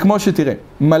 זה כמו שתראה,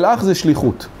 מלאך זה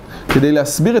שליחות. כדי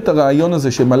להסביר את הרעיון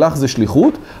הזה שמלאך זה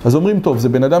שליחות, אז אומרים, טוב, זה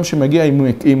בן אדם שמגיע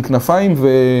עם כנפיים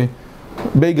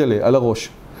ובייגלה על הראש.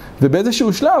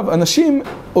 ובאיזשהו שלב, אנשים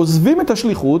עוזבים את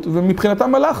השליחות,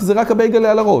 ומבחינתם מלאך זה רק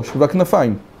הבייגלה על הראש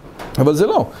והכנפיים. אבל זה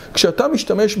לא. כשאתה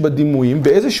משתמש בדימויים,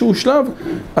 באיזשהו שלב,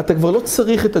 אתה כבר לא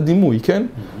צריך את הדימוי, כן?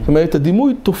 זאת אומרת,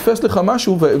 הדימוי תופס לך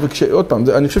משהו, וכשעוד פעם,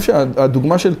 אני חושב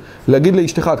שהדוגמה של להגיד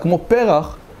לאשתך, את כמו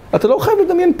פרח, אתה לא חייב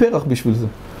לדמיין פרח בשביל זה,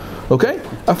 אוקיי?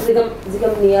 זה גם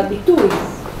נהיה ביטוי.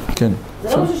 כן.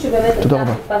 זה לא משהו שבאמת אתה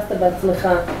חיפשת בעצמך,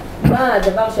 מה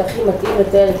הדבר שהכי מתאים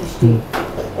לתאר את אשתי.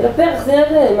 אלא פרח זה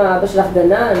מה, אבא שלך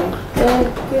גנן.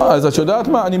 אז את יודעת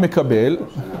מה אני מקבל?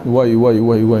 וואי.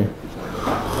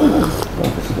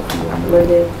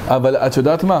 אבל את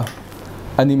יודעת מה?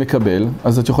 אני מקבל,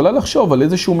 אז את יכולה לחשוב על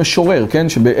איזשהו משורר, כן?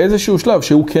 שבאיזשהו שלב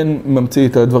שהוא כן ממציא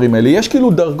את הדברים האלה. יש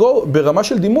כאילו דרגו ברמה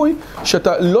של דימוי,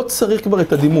 שאתה לא צריך כבר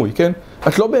את הדימוי, כן?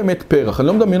 את לא באמת פרח, אני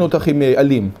לא מדמיין אותך עם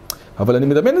עלים. אבל אני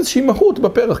מדמיין איזושהי מהות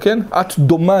בפרח, כן? את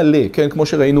דומה ל, כן? כמו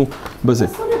שראינו בזה.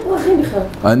 מה שונא פרחים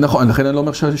בכלל? נכון, לכן אני לא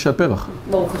אומר שאת פרח.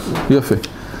 ברוך השם. יפה.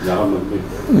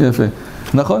 יפה.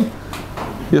 נכון?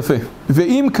 יפה.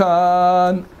 ואם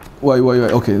כאן...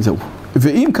 וואי, אוקיי, זהו.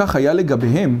 ואם כך היה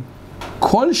לגביהם,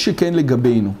 כל שכן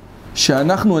לגבינו,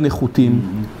 שאנחנו הנחותים,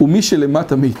 ומי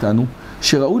שלמטה מאיתנו,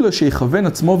 שראוי לו שיכוון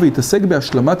עצמו ויתעסק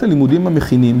בהשלמת הלימודים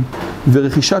המכינים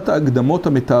ורכישת ההקדמות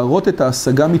המתארות את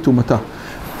ההשגה מתומתה.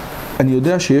 אני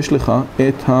יודע שיש לך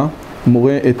את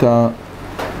המורה, את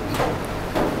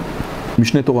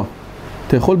המשנה תורה.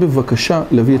 אתה יכול בבקשה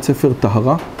להביא את ספר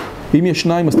טהרה? אם יש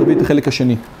שניים, אז תביא את החלק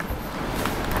השני.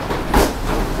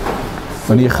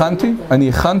 אני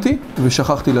הכנתי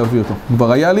ושכחתי להביא אותו.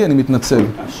 כבר היה לי, אני מתנצל.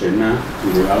 השינה,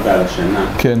 דיברת על השינה.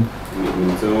 כן.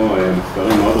 נמצאו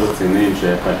מחקרים מאוד רציניים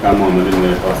שחלקם מועמדים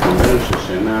לפרס נובל,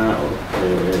 ששינה,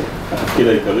 התפקיד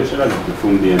העיקרי שלה זה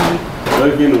תיקון DNA. לא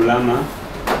הבינו למה.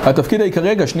 התפקיד העיקרי,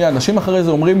 רגע, שנייה, אנשים אחרי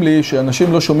זה אומרים לי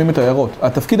שאנשים לא שומעים את ההערות.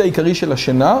 התפקיד העיקרי של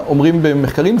השינה, אומרים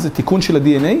במחקרים, זה תיקון של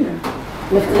ה-DNA?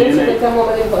 מחקרים שחלקם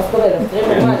מועמדים לפרס נובל,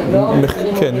 מחקרים נורמליים, לא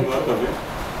מחקרים כן.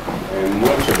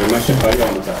 אומרים שבמשך היום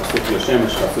אתה חשוף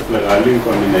לשמש, חשוף לרעלים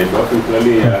כל מיני, באופן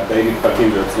כללי התאים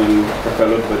מתפתחים ויוצרים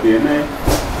תקלות ב-DNA,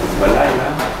 אז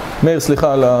בלילה... מאיר,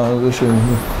 סליחה על זה ש...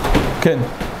 כן.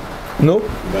 נו?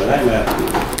 בלילה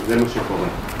זה מה שקורה.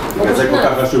 בגלל זה כל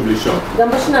כך חשוב לישון. גם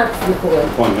בשנת זה קורה.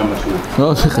 נכון, גם בשנת.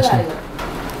 לא, זה חשוב.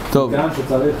 טוב. מכאן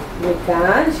שצריך.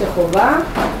 מכאן שחובה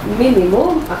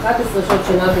מינימום 11 שעות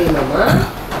שינה ביממה.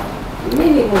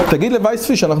 מינימום. תגיד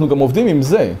לווייספיש, אנחנו גם עובדים עם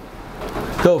זה.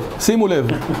 טוב, שימו לב.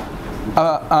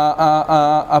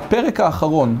 הפרק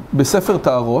האחרון בספר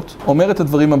טהרות אומר את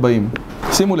הדברים הבאים.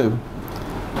 שימו לב.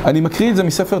 אני מקריא את זה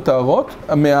מספר טהרות,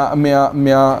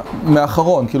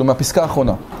 מהאחרון, כאילו מהפסקה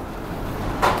האחרונה.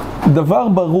 דבר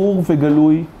ברור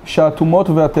וגלוי שהאטומות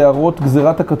והטהרות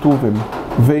גזירת הכתוב הם,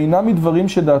 ואינם מדברים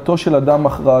שדעתו של אדם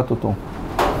מכרעת אותו.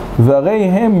 והרי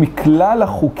הם מכלל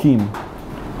החוקים,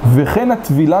 וכן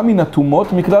הטבילה מן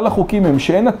אטומות מכלל החוקים הם,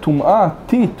 שאין הטומאה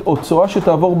עתית או צואה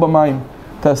שתעבור במים.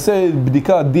 תעשה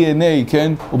בדיקת DNA,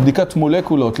 כן? או בדיקת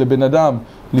מולקולות לבן אדם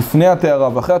לפני הטהרה,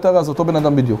 ואחרי הטהרה זה אותו בן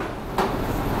אדם בדיוק.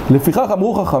 לפיכך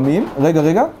אמרו חכמים,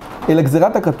 רגע, אלא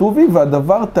גזירת הכתוב היא,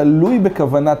 והדבר תלוי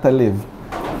בכוונת הלב.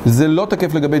 זה לא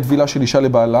תקף לגבי טבילה של אישה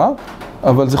לבעלה,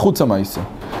 אבל זה חוץ המעשה.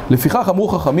 לפיכך אמרו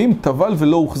חכמים, טבל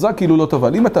ולא הוחזק כאילו לא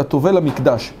טבל. אם אתה טובל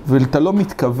למקדש ואתה לא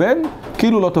מתכוון,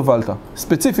 כאילו לא טבלת.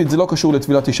 ספציפית זה לא קשור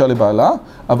לטבילת אישה לבעלה,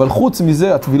 אבל חוץ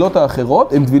מזה הטבילות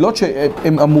האחרות הן טבילות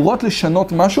שהן אמורות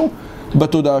לשנות משהו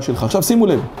בתודעה שלך. עכשיו שימו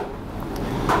לב.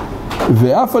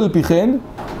 ואף על פי כן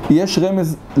יש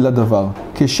רמז לדבר.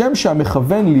 כשם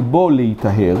שהמכוון ליבו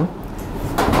להיטהר,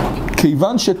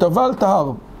 כיוון שטבל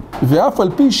טהר. ואף על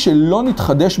פי שלא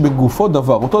נתחדש בגופו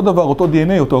דבר, אותו דבר, אותו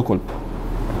DNA, אותו הכל.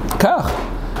 כך,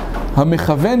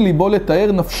 המכוון ליבו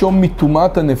לתאר נפשו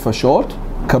מתומת הנפשות,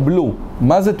 קבלו.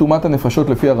 מה זה תומת הנפשות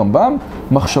לפי הרמב"ם?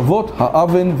 מחשבות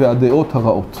האבן והדעות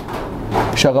הרעות.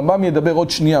 כשהרמב"ם ידבר עוד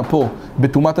שנייה פה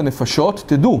בתומת הנפשות,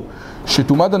 תדעו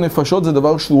שתומת הנפשות זה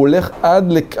דבר שהוא הולך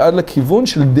עד לכיוון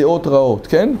של דעות רעות,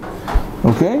 כן?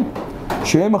 אוקיי?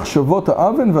 שהם מחשבות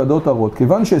האבן והדעות הרעות.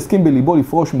 כיוון שהסכים בליבו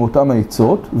לפרוש מאותם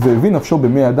העצות, והבין נפשו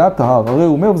במי הדעת טהר. הרי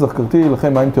הוא אומר, וזכרתי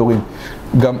לכם מים טהורים.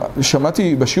 גם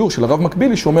שמעתי בשיעור של הרב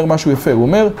מקבילי שהוא אומר משהו יפה. הוא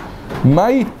אומר,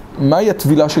 מהי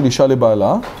הטבילה של אישה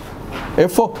לבעלה?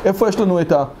 איפה יש לנו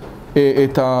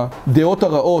את הדעות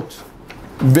הרעות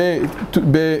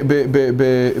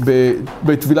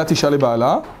בטבילת אישה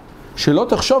לבעלה? שלא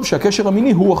תחשוב שהקשר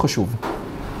המיני הוא החשוב.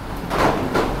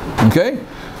 אוקיי?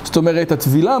 זאת אומרת,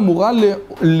 הטבילה אמורה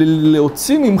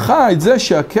להוציא ממך את זה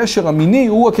שהקשר המיני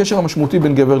הוא הקשר המשמעותי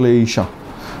בין גבר לאישה.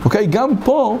 אוקיי? גם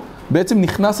פה בעצם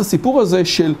נכנס הסיפור הזה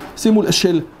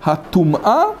של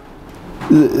הטומאה,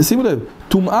 שימו לב,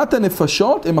 טומאת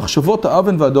הנפשות הם מחשבות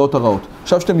האבן והדעות הרעות.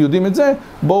 עכשיו שאתם יודעים את זה,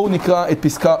 בואו נקרא את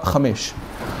פסקה 5.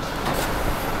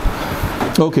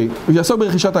 אוקיי, יעסוק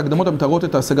ברכישת ההקדמות המתארות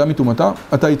את ההשגה מתומתה.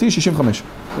 אתה איתי 65.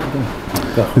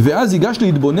 ואז ייגש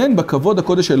להתבונן בכבוד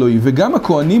הקודש האלוהי, וגם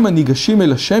הכהנים הניגשים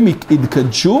אל השם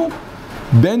יתקדשו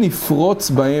בין יפרוץ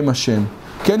בהם השם.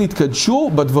 כן,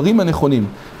 יתקדשו בדברים הנכונים.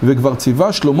 וכבר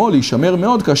ציווה שלמה להישמר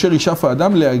מאוד כאשר ישאף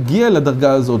האדם להגיע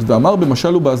לדרגה הזאת, ואמר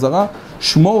במשל ובעזרה,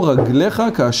 שמור רגליך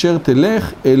כאשר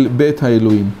תלך אל בית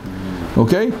האלוהים.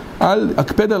 אוקיי?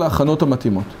 הקפד על ההכנות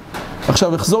המתאימות.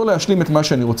 עכשיו אחזור להשלים את מה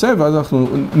שאני רוצה, ואז אנחנו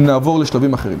נעבור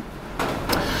לשלבים אחרים.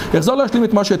 אחזור להשלים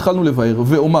את מה שהתחלנו לבאר,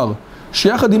 ואומר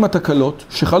שיחד עם התקלות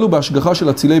שחלו בהשגחה של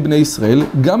הצילי בני ישראל,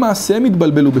 גם מעשיהם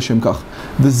התבלבלו בשם כך.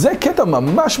 וזה קטע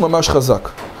ממש ממש חזק.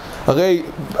 הרי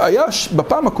היה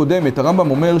בפעם הקודמת,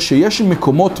 הרמב"ם אומר שיש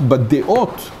מקומות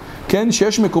בדעות, כן,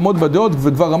 שיש מקומות בדעות,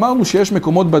 וכבר אמרנו שיש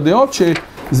מקומות בדעות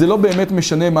שזה לא באמת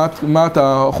משנה מה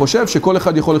אתה חושב, שכל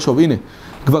אחד יכול לחשוב. הנה,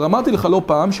 כבר אמרתי לך לא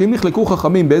פעם, שאם נחלקו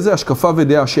חכמים באיזה השקפה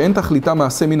ודעה שאין תכליתה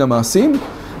מעשה מן המעשים,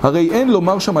 הרי אין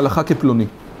לומר שם הלכה כפלוני.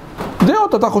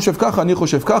 דעות, אתה חושב ככה, אני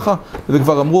חושב ככה,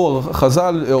 וכבר אמרו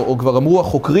חז"ל, או כבר אמרו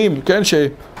החוקרים, כן,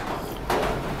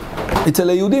 אצל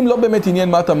היהודים לא באמת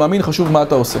עניין מה אתה מאמין, חשוב מה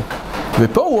אתה עושה.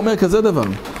 ופה הוא אומר כזה דבר.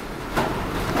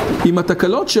 עם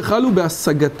התקלות שחלו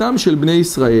בהשגתם של בני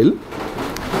ישראל,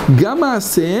 גם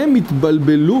מעשיהם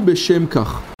התבלבלו בשם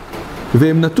כך,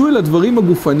 והם נטו אל הדברים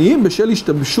הגופניים בשל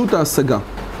השתבשות ההשגה.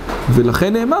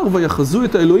 ולכן נאמר, ויחזו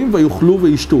את האלוהים ויאכלו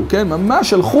וישתו. כן,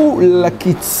 ממש הלכו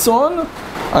לקיצון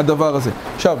הדבר הזה.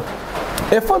 עכשיו,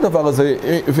 איפה הדבר הזה?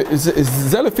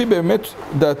 זה לפי באמת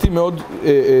דעתי מאוד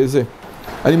זה.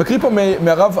 אני מקריא פה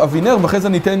מהרב אבינר, ואחרי זה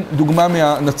ניתן דוגמה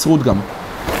מהנצרות גם.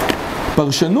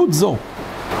 פרשנות זו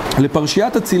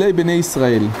לפרשיית הצילי בני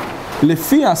ישראל,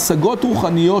 לפי ההשגות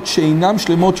רוחניות שאינם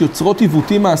שלמות יוצרות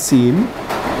עיוותים מעשיים,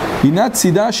 הנה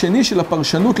צידה השני של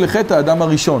הפרשנות לחטא האדם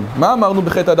הראשון. מה אמרנו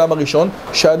בחטא האדם הראשון?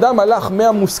 שהאדם הלך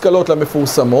מהמושכלות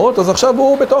למפורסמות, אז עכשיו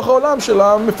הוא בתוך העולם של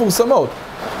המפורסמות.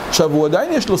 עכשיו הוא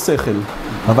עדיין יש לו שכל,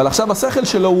 אבל עכשיו השכל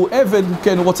שלו הוא עבד,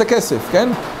 כן, הוא רוצה כסף, כן?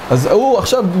 אז הוא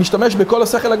עכשיו משתמש בכל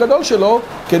השכל הגדול שלו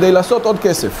כדי לעשות עוד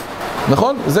כסף.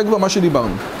 נכון? זה כבר מה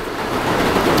שדיברנו.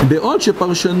 בעוד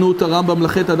שפרשנות הרמב"ם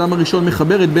לחטא האדם הראשון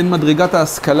מחברת בין מדרגת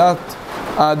ההשכלת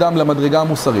האדם למדרגה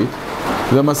המוסרית,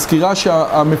 ומזכירה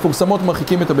שהמפורסמות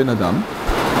מרחיקים את הבן אדם,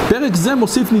 פרק זה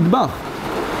מוסיף נדבך.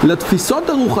 לתפיסות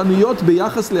הרוחניות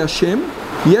ביחס להשם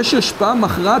יש השפעה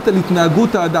מכרעת על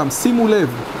התנהגות האדם. שימו לב,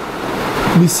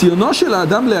 ניסיונו של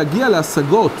האדם להגיע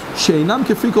להשגות שאינם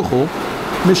כפי כוחו,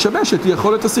 משבש את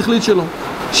היכולת השכלית שלו.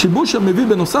 שיבוש המביא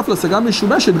בנוסף להשגה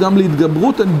משובשת גם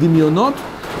להתגברות הדמיונות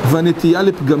והנטייה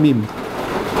לפגמים.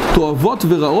 תועבות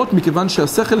ורעות מכיוון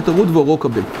שהשכל טרוד ואורו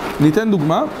כבה. ניתן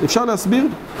דוגמה, אפשר להסביר?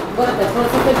 בוא, אתה יכול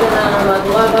לעשות את זה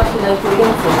למהדורה הבאה של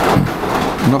האינטליגנציה.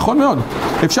 נכון מאוד.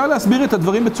 אפשר להסביר את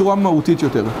הדברים בצורה מהותית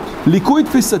יותר. ליקוי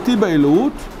תפיסתי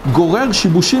באלוהות גורר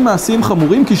שיבושים מעשיים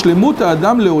חמורים, כי שלמות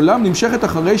האדם לעולם נמשכת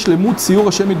אחרי שלמות ציור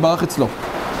השם יתברך אצלו.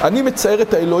 אני מצייר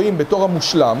את האלוהים בתור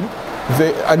המושלם,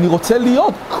 ואני רוצה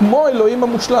להיות כמו אלוהים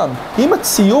המושלם. אם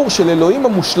הציור של אלוהים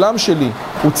המושלם שלי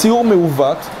הוא ציור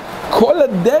מעוות, כל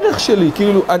הדרך שלי,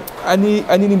 כאילו,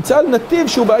 אני נמצא על נתיב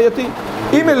שהוא בעייתי.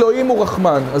 אם אלוהים הוא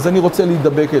רחמן, אז אני רוצה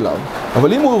להידבק אליו.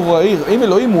 אבל אם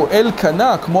אלוהים הוא אל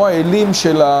קנה, כמו האלים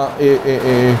של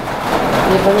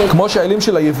כמו שהאלים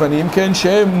של היוונים, כן,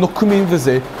 שהם נוקמים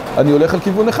וזה, אני הולך על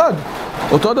כיוון אחד.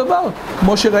 אותו דבר,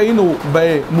 כמו שראינו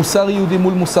במוסר יהודי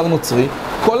מול מוסר נוצרי,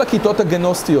 כל הכיתות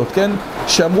הגנוסטיות, כן,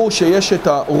 שאמרו שיש את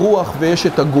הרוח ויש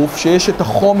את הגוף, שיש את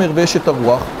החומר ויש את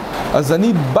הרוח, אז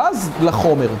אני בז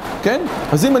לחומר, כן?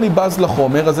 אז אם אני בז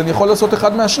לחומר, אז אני יכול לעשות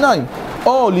אחד מהשניים.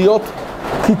 או להיות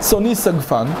קיצוני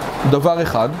סגפן, דבר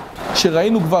אחד,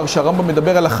 שראינו כבר שהרמב"ם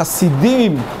מדבר על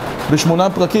החסידים ב8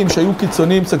 פרקים שהיו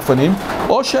קיצוניים סגפנים,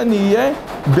 או שאני אהיה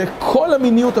בכל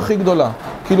המיניות הכי גדולה.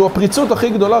 כאילו הפריצות הכי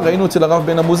גדולה, ראינו אצל הרב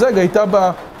בן המוזג, הייתה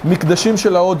במקדשים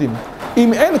של ההודים.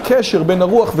 אם אין קשר בין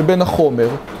הרוח ובין החומר,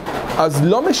 אז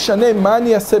לא משנה מה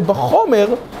אני אעשה בחומר,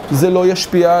 זה לא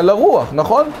ישפיע על הרוח,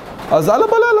 נכון? אז הלאה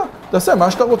בלילה, תעשה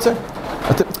מה שאתה רוצה.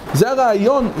 זה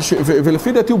הרעיון,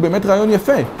 ולפי דעתי הוא באמת רעיון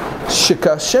יפה,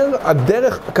 שכאשר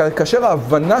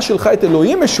ההבנה שלך את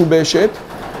אלוהים משובשת,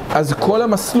 אז כל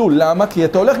המסלול, למה? כי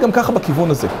אתה הולך גם ככה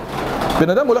בכיוון הזה. בן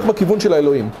אדם הולך בכיוון של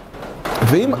האלוהים.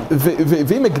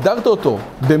 ואם הגדרת אותו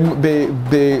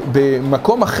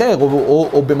במקום אחר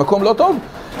או במקום לא טוב,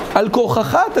 על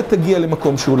כורחך אתה תגיע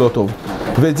למקום שהוא לא טוב.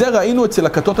 ואת זה ראינו אצל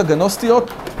הכתות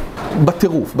הגנוסטיות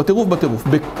בטירוף,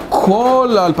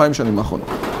 בכל 2000 שנים האחרונות.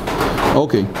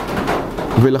 אוקיי.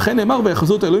 ולכן נאמר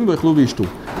ויחזו את האלוהים ויאכלו וישתו.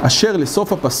 אשר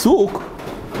לסוף הפסוק,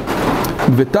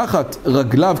 ותחת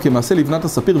רגליו כמעשה לבנת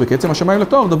הספיר וכעצם השמיים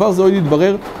לתואר, דבר זה עוד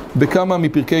יתברר בכמה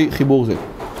מפרקי חיבור זה.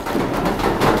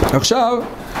 עכשיו,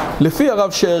 לפי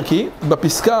הרב שרקי,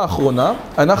 בפסקה האחרונה,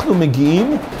 אנחנו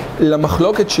מגיעים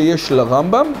למחלוקת שיש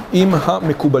לרמב"ם עם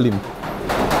המקובלים.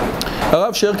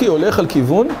 הרב שרקי הולך על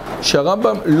כיוון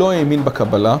שהרמב"ם לא האמין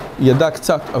בקבלה, ידע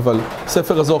קצת, אבל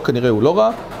ספר הזוהר כנראה הוא לא רע,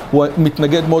 הוא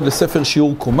מתנגד מאוד לספר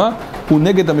שיעור קומה, הוא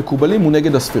נגד המקובלים, הוא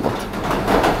נגד הספירות.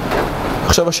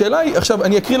 עכשיו השאלה היא, עכשיו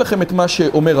אני אקריא לכם את מה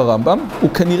שאומר הרמב"ם, הוא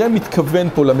כנראה מתכוון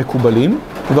פה למקובלים,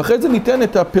 ואחרי זה ניתן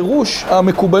את הפירוש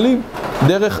המקובלים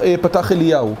דרך פתח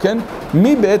אליהו, כן?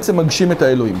 מי בעצם מגשים את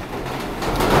האלוהים?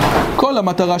 כל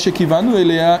המטרה שכיוונו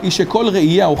אליה היא שכל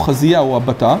ראייה או חזייה או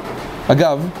הבטה,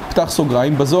 אגב, פתח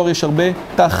סוגריים, בזוהר יש הרבה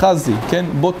תחזי, כן?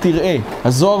 בוא תראה.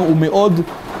 הזוהר הוא מאוד,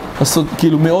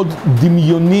 כאילו מאוד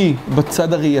דמיוני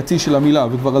בצד הראייתי של המילה,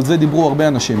 וכבר על זה דיברו הרבה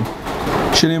אנשים.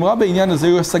 שנאמרה בעניין הזה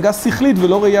הוא השגה שכלית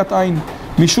ולא ראיית עין,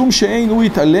 משום שאין הוא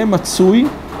יתעלם מצוי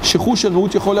שחוש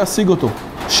הראות יכול להשיג אותו.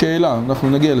 שאלה, אנחנו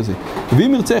נגיע לזה.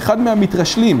 ואם ירצה אחד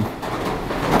מהמתרשלים,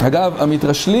 אגב,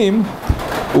 המתרשלים,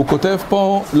 הוא כותב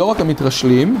פה, לא רק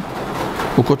המתרשלים,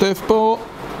 הוא כותב פה,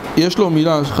 יש לו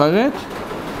מילה אחרת,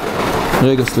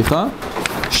 רגע, סליחה,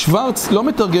 שוורץ לא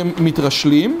מתרגם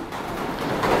מתרשלים,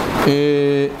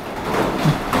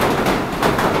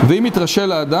 ואם מתרשל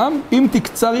לאדם, אם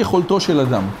תקצר יכולתו של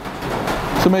אדם.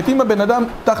 זאת אומרת, אם הבן אדם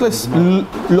תכלס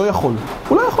לא יכול,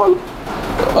 הוא לא יכול.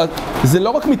 זה לא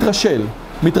רק מתרשל,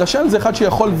 מתרשל זה אחד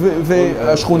שיכול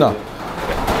והשכונה.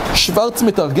 שוורץ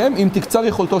מתרגם אם תקצר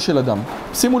יכולתו של אדם.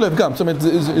 שימו לב גם, זאת אומרת,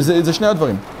 זה שני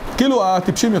הדברים. כאילו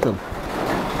הטיפשים יותר.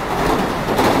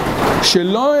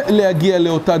 שלא להגיע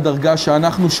לאותה דרגה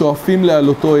שאנחנו שואפים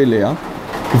להעלותו אליה,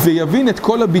 ויבין את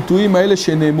כל הביטויים האלה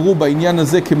שנאמרו בעניין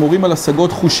הזה כמורים על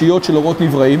השגות חושיות של אורות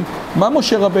נבראים. מה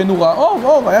משה רבנו ראה?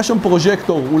 אור, היה שם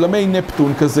פרוז'קטור, אולמי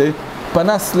נפטון כזה,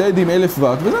 פנס לד עם 1000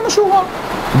 וואט, וזה מה שהוא ראה.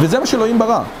 וזה מה שאלוהים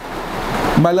ברא.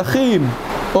 מלאכים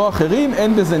או אחרים,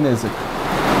 אין בזה נזק.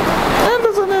 אין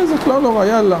בזה נזק, לא נורא,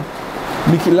 יאללה.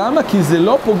 למה? כי זה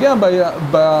לא פוגע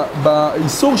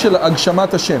באיסור של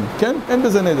הגשמת השם, כן? אין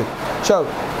בזה נזק. עכשיו,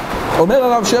 אומר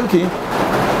הרב שרקי,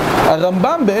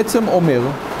 הרמב"ם בעצם אומר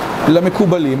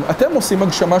למקובלים, אתם עושים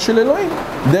הגשמה של אלוהים,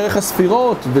 דרך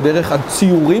הספירות ודרך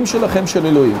הציורים שלכם של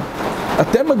אלוהים.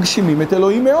 אתם מגשימים את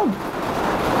אלוהים מאוד.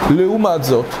 לעומת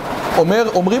זאת,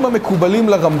 אומרים המקובלים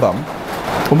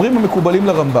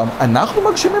לרמב"ם, אנחנו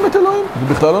מגשימים את אלוהים?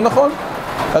 זה בכלל לא נכון.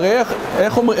 הרי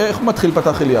איך מתחיל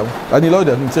פתח אליהו? אני לא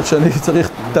יודע, אני צריך,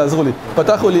 תעזרו לי.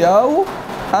 פתח אליהו,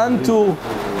 אנטו,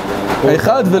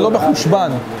 אחד ולא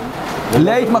בחושבן.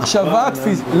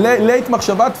 לית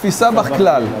מחשבה תפיסה בך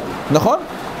כלל. נכון?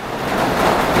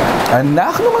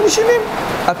 אנחנו מגשימים.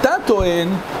 אתה טוען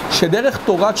שדרך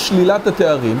תורת שלילת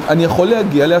התארים אני יכול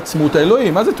להגיע לעצמות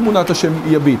האלוהים. מה זה תמונת השם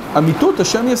יביט? אמיתות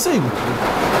השם ישיג.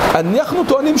 אנחנו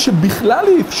טוענים שבכלל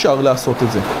אי אפשר לעשות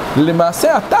את זה.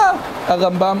 למעשה אתה,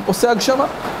 הרמב"ם, עושה הגשמה.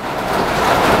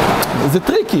 זה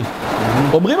טריקי.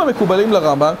 אומרים המקובלים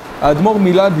לרמב"ם, האדמו"ר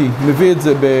מילדי מביא את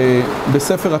זה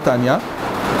בספר התניא,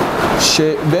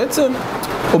 שבעצם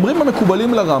אומרים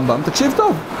המקובלים לרמב"ם, תקשיב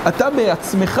טוב, אתה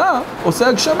בעצמך עושה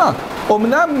הגשמה.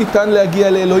 אמנם ניתן להגיע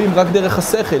לאלוהים רק דרך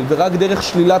השכל ורק דרך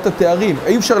שלילת התארים.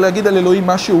 אי אפשר להגיד על אלוהים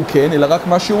מה שהוא כן, אלא רק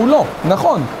מה שהוא לא.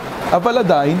 נכון. אבל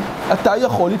עדיין, אתה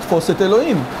יכול לתפוס את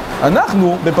אלוהים.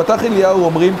 אנחנו, בפתח אליהו,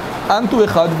 אומרים, אנטו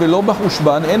אחד ולא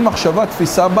בחושבן, אין מחשבה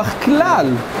תפיסה בך כלל.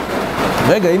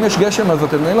 רגע, אם יש גשם, אז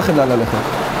אתם אין לכם לאן ללכת.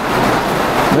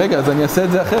 רגע, אז אני אעשה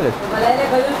את זה אחרת. אבל אלה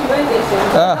ביום שבין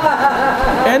גשם.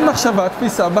 אין מחשבה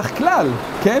תפיסה בך כלל,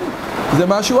 כן? זה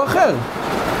משהו אחר.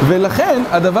 ולכן,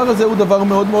 הדבר הזה הוא דבר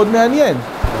מאוד מאוד מעניין.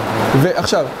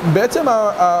 ועכשיו, בעצם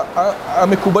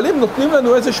המקובלים נותנים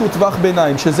לנו איזשהו טווח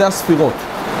ביניים, שזה הספירות.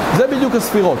 זה בדיוק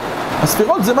הספירות.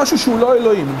 הספירות זה משהו שהוא לא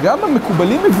אלוהים. גם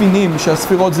המקובלים מבינים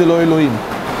שהספירות זה לא אלוהים.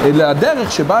 אלא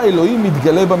הדרך שבה האלוהים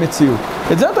מתגלה במציאות.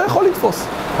 את זה אתה יכול לתפוס.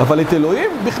 אבל את אלוהים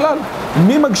בכלל.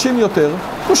 מי מגשים יותר?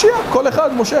 קושיה. כל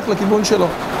אחד מושך לכיוון שלו.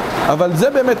 אבל זה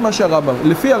באמת מה שהרב,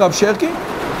 לפי הרב שרקי,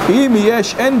 אם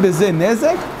אין בזה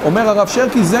נזק, אומר הרב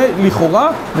שרקי, זה לכאורה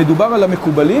מדובר על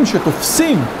המקובלים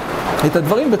שתופסים את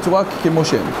הדברים בצורה כמו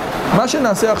שהם. מה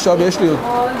שנעשה עכשיו, יש לי עוד...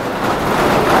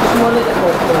 8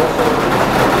 דקות.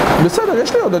 בסדר,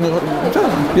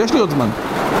 יש לי עוד זמן.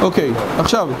 אוקיי,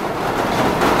 עכשיו,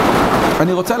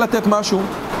 אני רוצה לתת משהו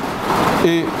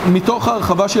מתוך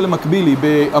ההרחבה של המקבילי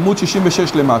בעמוד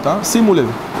 66 למטה. שימו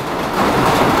לב.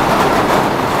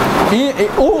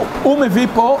 הוא מביא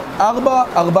פה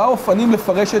 4 אופנים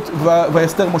לפרש את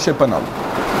ויסתר משה פניו.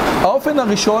 האופן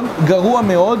הראשון, גרוע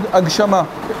מאוד, הגשמה.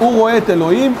 הוא רואה את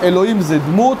אלוהים, אלוהים זה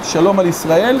דמות, שלום על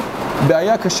ישראל,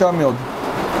 בעיה קשה מאוד.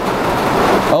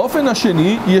 האופן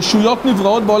השני, ישויות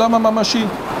נבראות בעולם הממשי.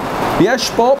 יש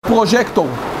פה פרוז'קטור,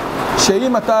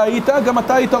 שאם אתה היית, גם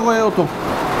אתה היית רואה אותו.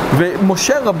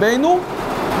 ומשה רבנו,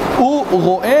 הוא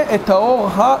רואה את האור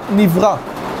הנברא.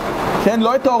 כן,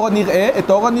 לא את האור הנראה, את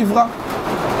האור הנברא.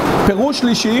 פירוש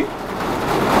שלישי,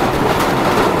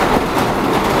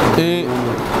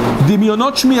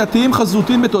 דמיונות שמיעתיים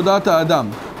חזותיים בתודעת האדם.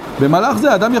 במהלך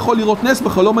זה האדם יכול לראות נס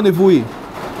בחלום הנבואי,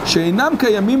 שאינם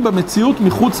קיימים במציאות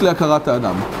מחוץ להכרת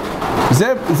האדם.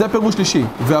 זה פירוש שלישי.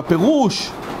 והפירוש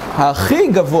הכי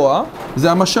גבוה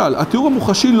זה המשל. התיאור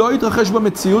המוחשי לא יתרחש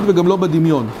במציאות וגם לא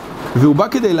בדמיון. והוא בא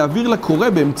כדי להעביר לקורא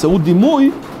באמצעות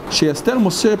דימוי שיסתר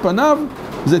משה פניו.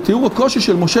 זה תיאור הקושי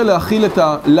של משה להכיל את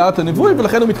הלהט הנבואי,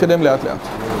 ולכן הוא מתקדם לאט לאט.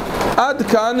 עד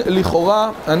כאן לכאורה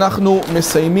אנחנו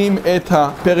מסיימים את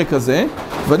הפרק הזה,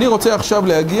 ואני רוצה עכשיו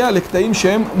להגיע לקטעים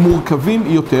שהם מורכבים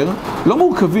יותר, לא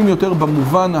מורכבים יותר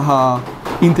במובן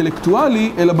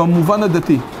האינטלקטואלי, אלא במובן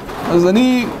הדתי. אז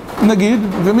אני נגיד,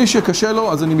 ומי שקשה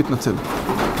לו, אז אני מתנצל.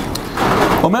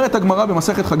 אומרת הגמרא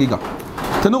במסכת חגיגה,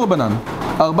 תנו רבנן,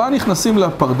 4 נכנסים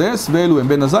לפרדס, ואלו הם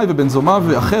בן עזאי ובן זומא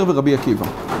ואחר ורבי עקיבא.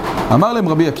 אמר להם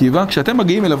רבי עקיבא, כשאתם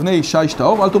מגיעים אל אבני שיש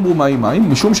טהור, אל תאמרו מים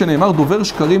מים, משום שנאמר דובר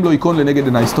שקרים לא ייכון לנגד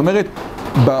עיניי. זאת אומרת,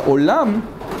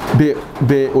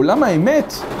 בעולם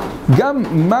האמת, גם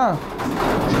מה,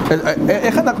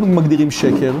 איך אנחנו מגדירים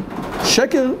שקר?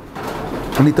 שקר,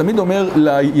 אני תמיד אומר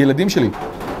לילדים שלי,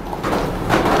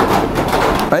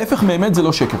 ההפך מאמת זה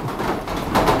לא שקר.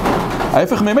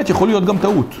 ההפך מאמת יכול להיות גם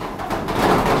טעות.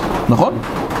 נכון?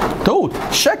 טעות.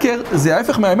 שקר זה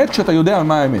ההפך מהאמת כשאתה יודע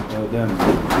מה האמת.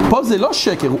 פה זה לא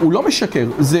שקר, הוא לא משקר.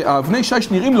 זה האבני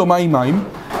שיש נראים לו מים מים,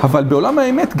 אבל בעולם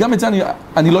האמת גם את זה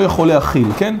אני לא יכול להכיל,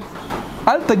 כן?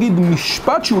 אל תגיד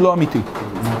משפט שהוא לא אמיתי.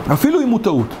 אפילו אם הוא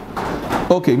טעות.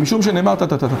 אוקיי, משום שנאמר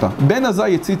בן עזה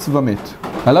יציץ ומת.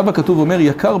 עליו הכתוב אומר,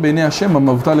 יקר בעיני השם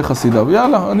המבטא לחסידיו.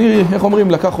 יאללה, אני, איך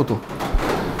אומרים, לקח אותו.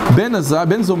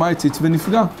 בן זומא יציץ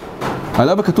ונפגע.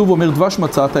 עליו הכתוב אומר, דבש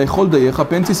מצא, תאכול דייך,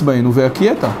 פן תשבענו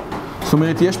והקיאתה. זאת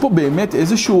אומרת, יש פה באמת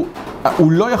איזשהו,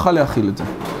 הוא לא יכל להכיל את זה.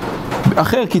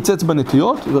 אחר קיצץ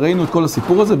בנטיות, וראינו את כל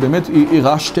הסיפור הזה, באמת היא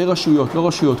ראה שתי רשויות, לא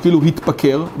רשויות, כאילו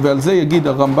התפקר, ועל זה יגיד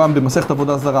הרמב"ם במסכת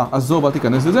עבודה זרה, עזוב, אל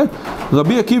תיכנס לזה.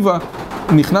 רבי עקיבא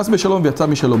נכנס בשלום ויצא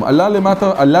משלום,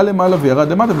 עלה למעלה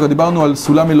וירד למטה, ודיברנו על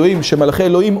סולם אלוהים, שמלאכי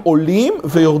אלוהים עולים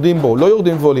ויורדים בו, לא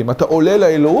יורדים ועולים, אתה עולה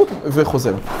לאלוהות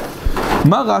וחוזר.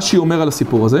 מה רש"י אומר על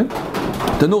הסיפור הזה?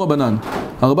 תנו רבנן,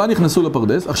 4 נכנסו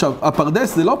לפרדס. עכשיו,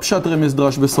 הפרדס זה לא פשט רמז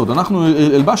דרש וסוד, אנחנו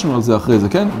הלבשנו על זה אחרי זה,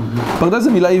 כן? פרדס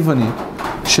זה מילה יוונית,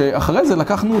 שאחרי זה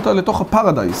לקחנו אותה לתוך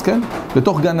הפרדייס, כן?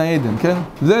 לתוך גן העדן, כן?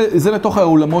 זה לתוך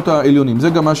העולמות העליונים, זה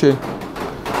גם מה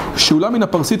שאולה מן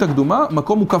הפרסית הקדומה,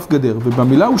 מקום מוקף גדר,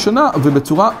 ובמילה הוא שונה,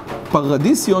 ובצורה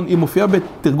פרדיסיון היא מופיעה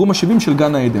בתרגום ה-70 של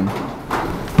גן העדן.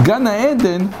 גן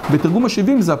העדן, בתרגום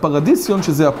ה-70 זה הפרדיסיון,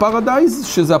 שזה הפרדייס,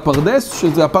 שזה הפרדס,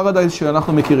 שזה הפרדייס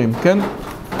שאנחנו מכירים, כן?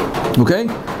 אוקיי?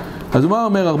 אז הוא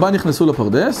אומר, 4 נכנסו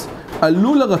לפרדס,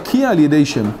 עלו לרקיע על ידי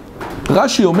שם.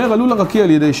 רש"י אומר, עלו לרקיע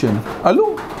על ידי שם.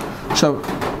 עלו. עכשיו,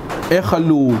 איך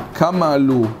עלו, כמה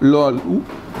עלו, לא עלו?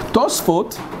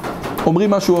 תוספות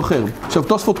אומרים משהו אחר. עכשיו,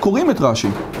 תוספות קוראים את רש"י,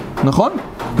 נכון?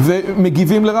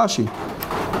 ומגיבים לרש"י.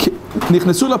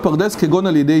 נכנסו לפרדס כגון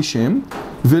על ידי שם,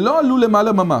 ולא עלו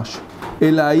למעלה ממש,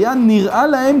 אלא היה נראה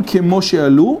להם כמו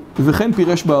שעלו, וכן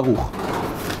פירש בערוך.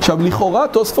 עכשיו, לכאורה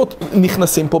תוספות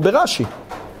נכנסים פה ברש"י.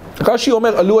 רש"י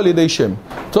אומר, עלו על ידי שם.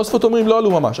 תוספות אומרים, לא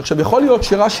עלו ממש. עכשיו, יכול להיות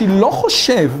שרש"י לא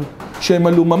חושב שהם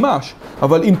עלו ממש,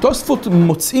 אבל אם תוספות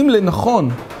מוצאים לנכון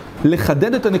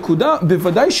לחדד את הנקודה,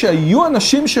 בוודאי שהיו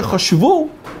אנשים שחשבו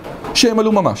שהם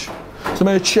עלו ממש. זאת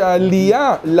אומרת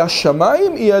שהעלייה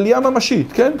לשמיים היא עלייה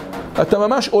ממשית, כן? אתה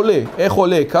ממש עולה. איך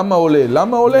עולה? כמה עולה?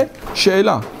 למה עולה?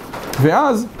 שאלה.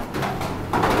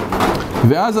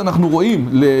 ואז אנחנו רואים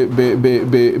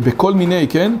בכל מיני,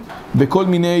 כן?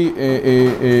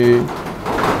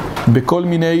 בכל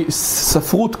מיני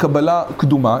ספרות קבלה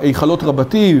קדומה, היכלות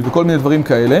רבתי וכל מיני דברים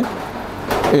כאלה.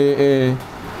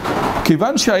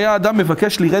 כיוון שהיה אדם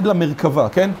מבקש לירד למרכבה,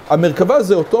 כן? המרכבה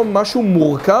זה אותו משהו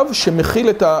מורכב שמכיל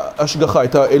את ההשגחה,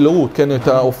 את האלוהות, כן? את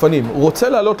האופנים. הוא רוצה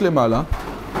לעלות למעלה,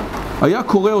 היה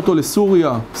קורא אותו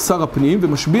לסוריה שר הפנים,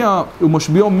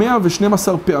 ומשביעו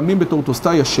 112 פעמים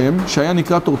בתורטוסטאי השם, שהיה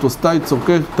נקרא תורטוסטאי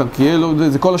צורכי תרקיאל,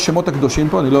 זה כל השמות הקדושים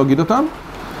פה, אני לא אגיד אותם,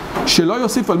 שלא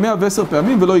יוסיף על 110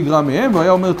 פעמים ולא יגרע מהם,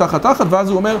 והיה אומר תחת, ואז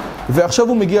הוא אומר, ועכשיו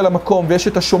הוא מגיע למקום, ויש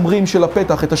את השומרים של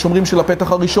הפתח, את השומרים של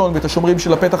הפתח הראשון, ואת השומרים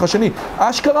של הפתח השני.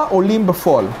 אשכרה עולים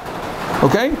בפועל,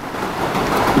 אוקיי?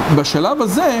 בשלב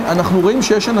הזה אנחנו רואים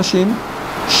שיש אנשים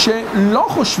שלא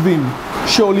חושבים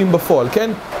שעולים בפועל, כן?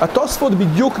 התוספות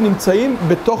בדיוק נמצאים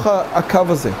בתוך הקו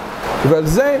הזה. ועל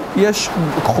זה יש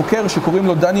חוקר שקוראים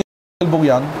לו דניאל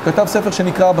בוריאן, כתב ספר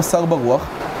שנקרא בשר ברוח,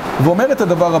 ואומר את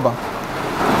הדבר הבא.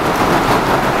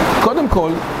 קודם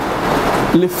כל,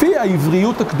 לפי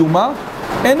העבריות הקדומה,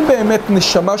 אין באמת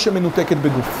נשמה שמנותקת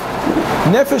בגוף.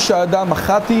 נפש האדם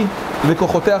אחתי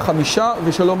וכוחותיה 5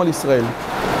 ושלום על ישראל.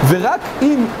 ורק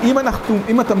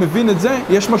אם אתה מבין את זה,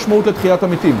 יש משמעות לתחיית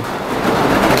המתים.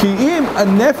 כי אם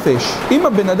הנפש, אם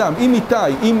הבן אדם, אם איתי,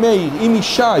 אם מאיר, אם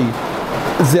ישי,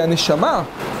 זה הנשמה,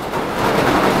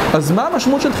 אז מה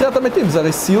המשמעות של תחיית המתים? זה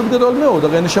הרי סיוט גדול מאוד,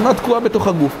 הרי הנשמה תקועה בתוך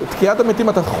הגוף. תחיית המתים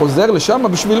אתה חוזר לשם,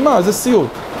 בשביל מה? זה סיוט.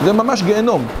 זה ממש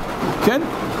גיהנום, כן?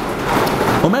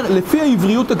 אומר, לפי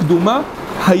העבריות הקדומה,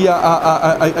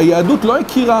 היהדות לא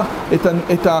הכירה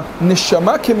את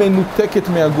הנשמה כמנותקת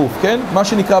מהגוף, כן? מה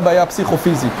שנקרא בעיה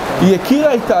פסיכופיזית. היא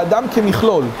הכירה את האדם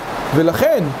כמכלול,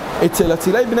 ולכן אצל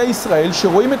אצילי בני ישראל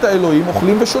שרואים את האלוהים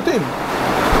אוכלים ושותים.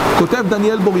 כותב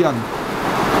דניאל בוריאן,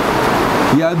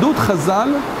 יהדות חז"ל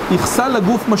ייחסה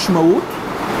לגוף משמעות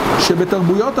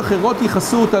שבתרבויות אחרות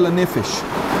ייחסו אותה לנפש.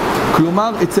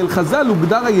 כלומר, אצל חז"ל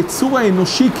הוגדר היצור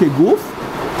האנושי כגוף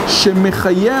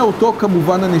שמחיה אותו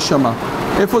כמובן הנשמה.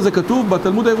 איפה זה כתוב?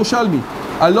 בתלמוד הירושלמי.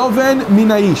 הלובן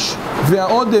מן האיש,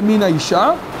 והעוד מן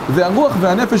האישה, והרוח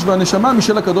והנפש והנשמה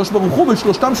משל הקדוש ברוך הוא,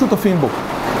 ושלושתם שותפים בו.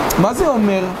 מה זה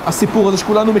אומר הסיפור הזה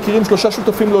שכולנו מכירים 3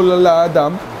 שותפים לו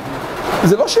לאדם?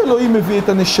 זה לא שאלוהים מביא את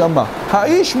הנשמה.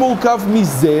 האיש מורכב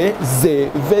מזה, זה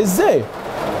וזה.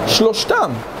 3,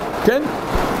 כן?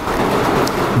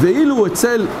 ואילו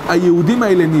אצל היהודים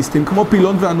ההלניסטים, כמו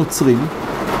פילון והנוצרים,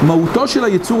 מהותו של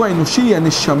היצור האנושי היא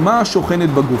הנשמה השוכנת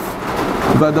בגוף.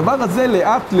 והדבר הזה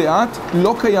לאט לאט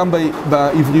לא קיים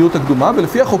בעבריות הקדומה,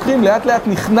 ולפי החוקרים לאט לאט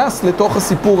נכנס לתוך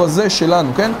הסיפור הזה שלנו,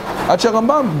 כן? עד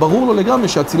שהרמב"ם ברור לו לגמרי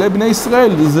שהצילי בני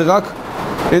ישראל זה רק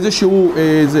איזשהו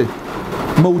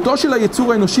מהותו של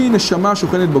היצור האנושי היא נשמה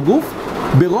שוכנת בגוף.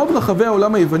 ברוב רחבי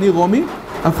העולם היווני רומי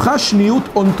הפכה שניות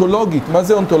אונתולוגית. מה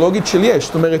זה אונתולוגית של יש?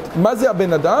 זאת אומרת, מה זה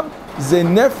הבן אדם? זה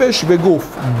נפש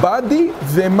וגוף, body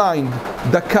ומיינד.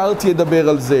 דקארט ידבר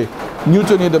על זה,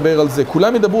 ניוטון ידבר על זה,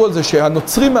 כולם ידברו על זה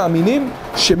שהנוצרים מאמינים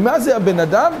שמה זה הבן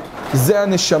אדם? זה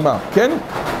הנשמה, כן?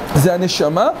 זה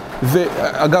הנשמה,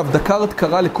 ואגב, דקארט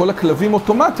קרא לכל הכלבים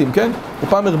אוטומטיים, כן? הוא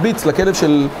פעם הרביץ לכלב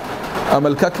של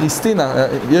המלכה קריסטינה,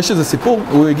 יש איזה סיפור,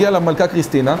 הוא הגיע למלכה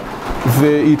קריסטינה,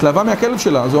 והיא התלהבה מהכלב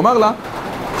שלה, אז הוא אמר לה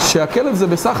שהכלב זה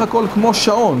בסך הכל כמו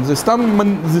שעון,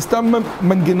 זה סתם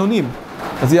מנגנונים.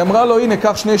 אז היא אמרה לו, הנה,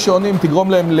 קח 2 שעונים,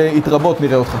 תגרום להם להתרבות,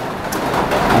 נראה אותך.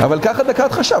 אבל ככה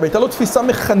דקארט חשב, הייתה לו תפיסה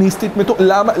מכניסטית,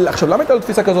 עכשיו למה הייתה לו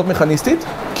תפיסה כזאת מכניסטית?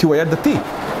 כי הוא היה דתי.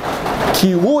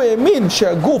 כי הוא האמין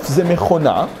שהגוף זה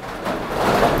מכונה,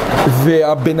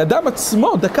 והבן אדם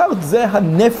עצמו, דקארט, זה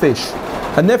הנפש.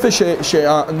 הנפש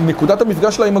שנקודת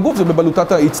המפגש שלה עם הגוף זה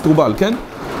בבלוטת האצטרובל, כן?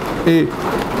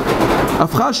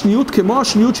 הפכה השניות כמו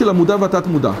השניות של המודע והתת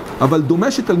מודע, אבל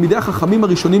דומה שתלמידי החכמים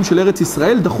הראשונים של ארץ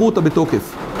ישראל דחו אותה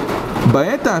בתוקף.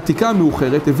 בעת העתיקה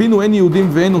המאוחרת הבינו הן יהודים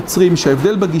והן נוצרים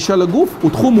שההבדל בגישה לגוף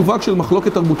הוא תחום מובהק של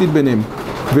מחלוקת תרבותית ביניהם,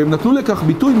 והם נתנו לכך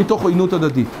ביטוי מתוך עוינות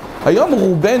הדדית. היום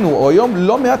רובנו, או היום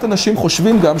לא מעט אנשים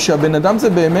חושבים גם שהבן אדם זה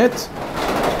באמת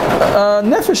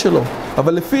הנפש שלו,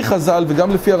 אבל לפי חז"ל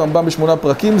וגם לפי הרמב"ם ב8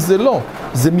 פרקים זה לא,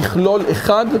 זה מכלול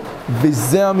אחד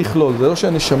וזה המכלול, זה לא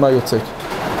שהנשמה יוצאת.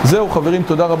 זהו חברים,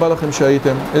 תודה רבה לכם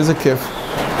שהייתם, איזה כיף.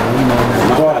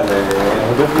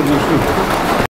 הרבה חידושים.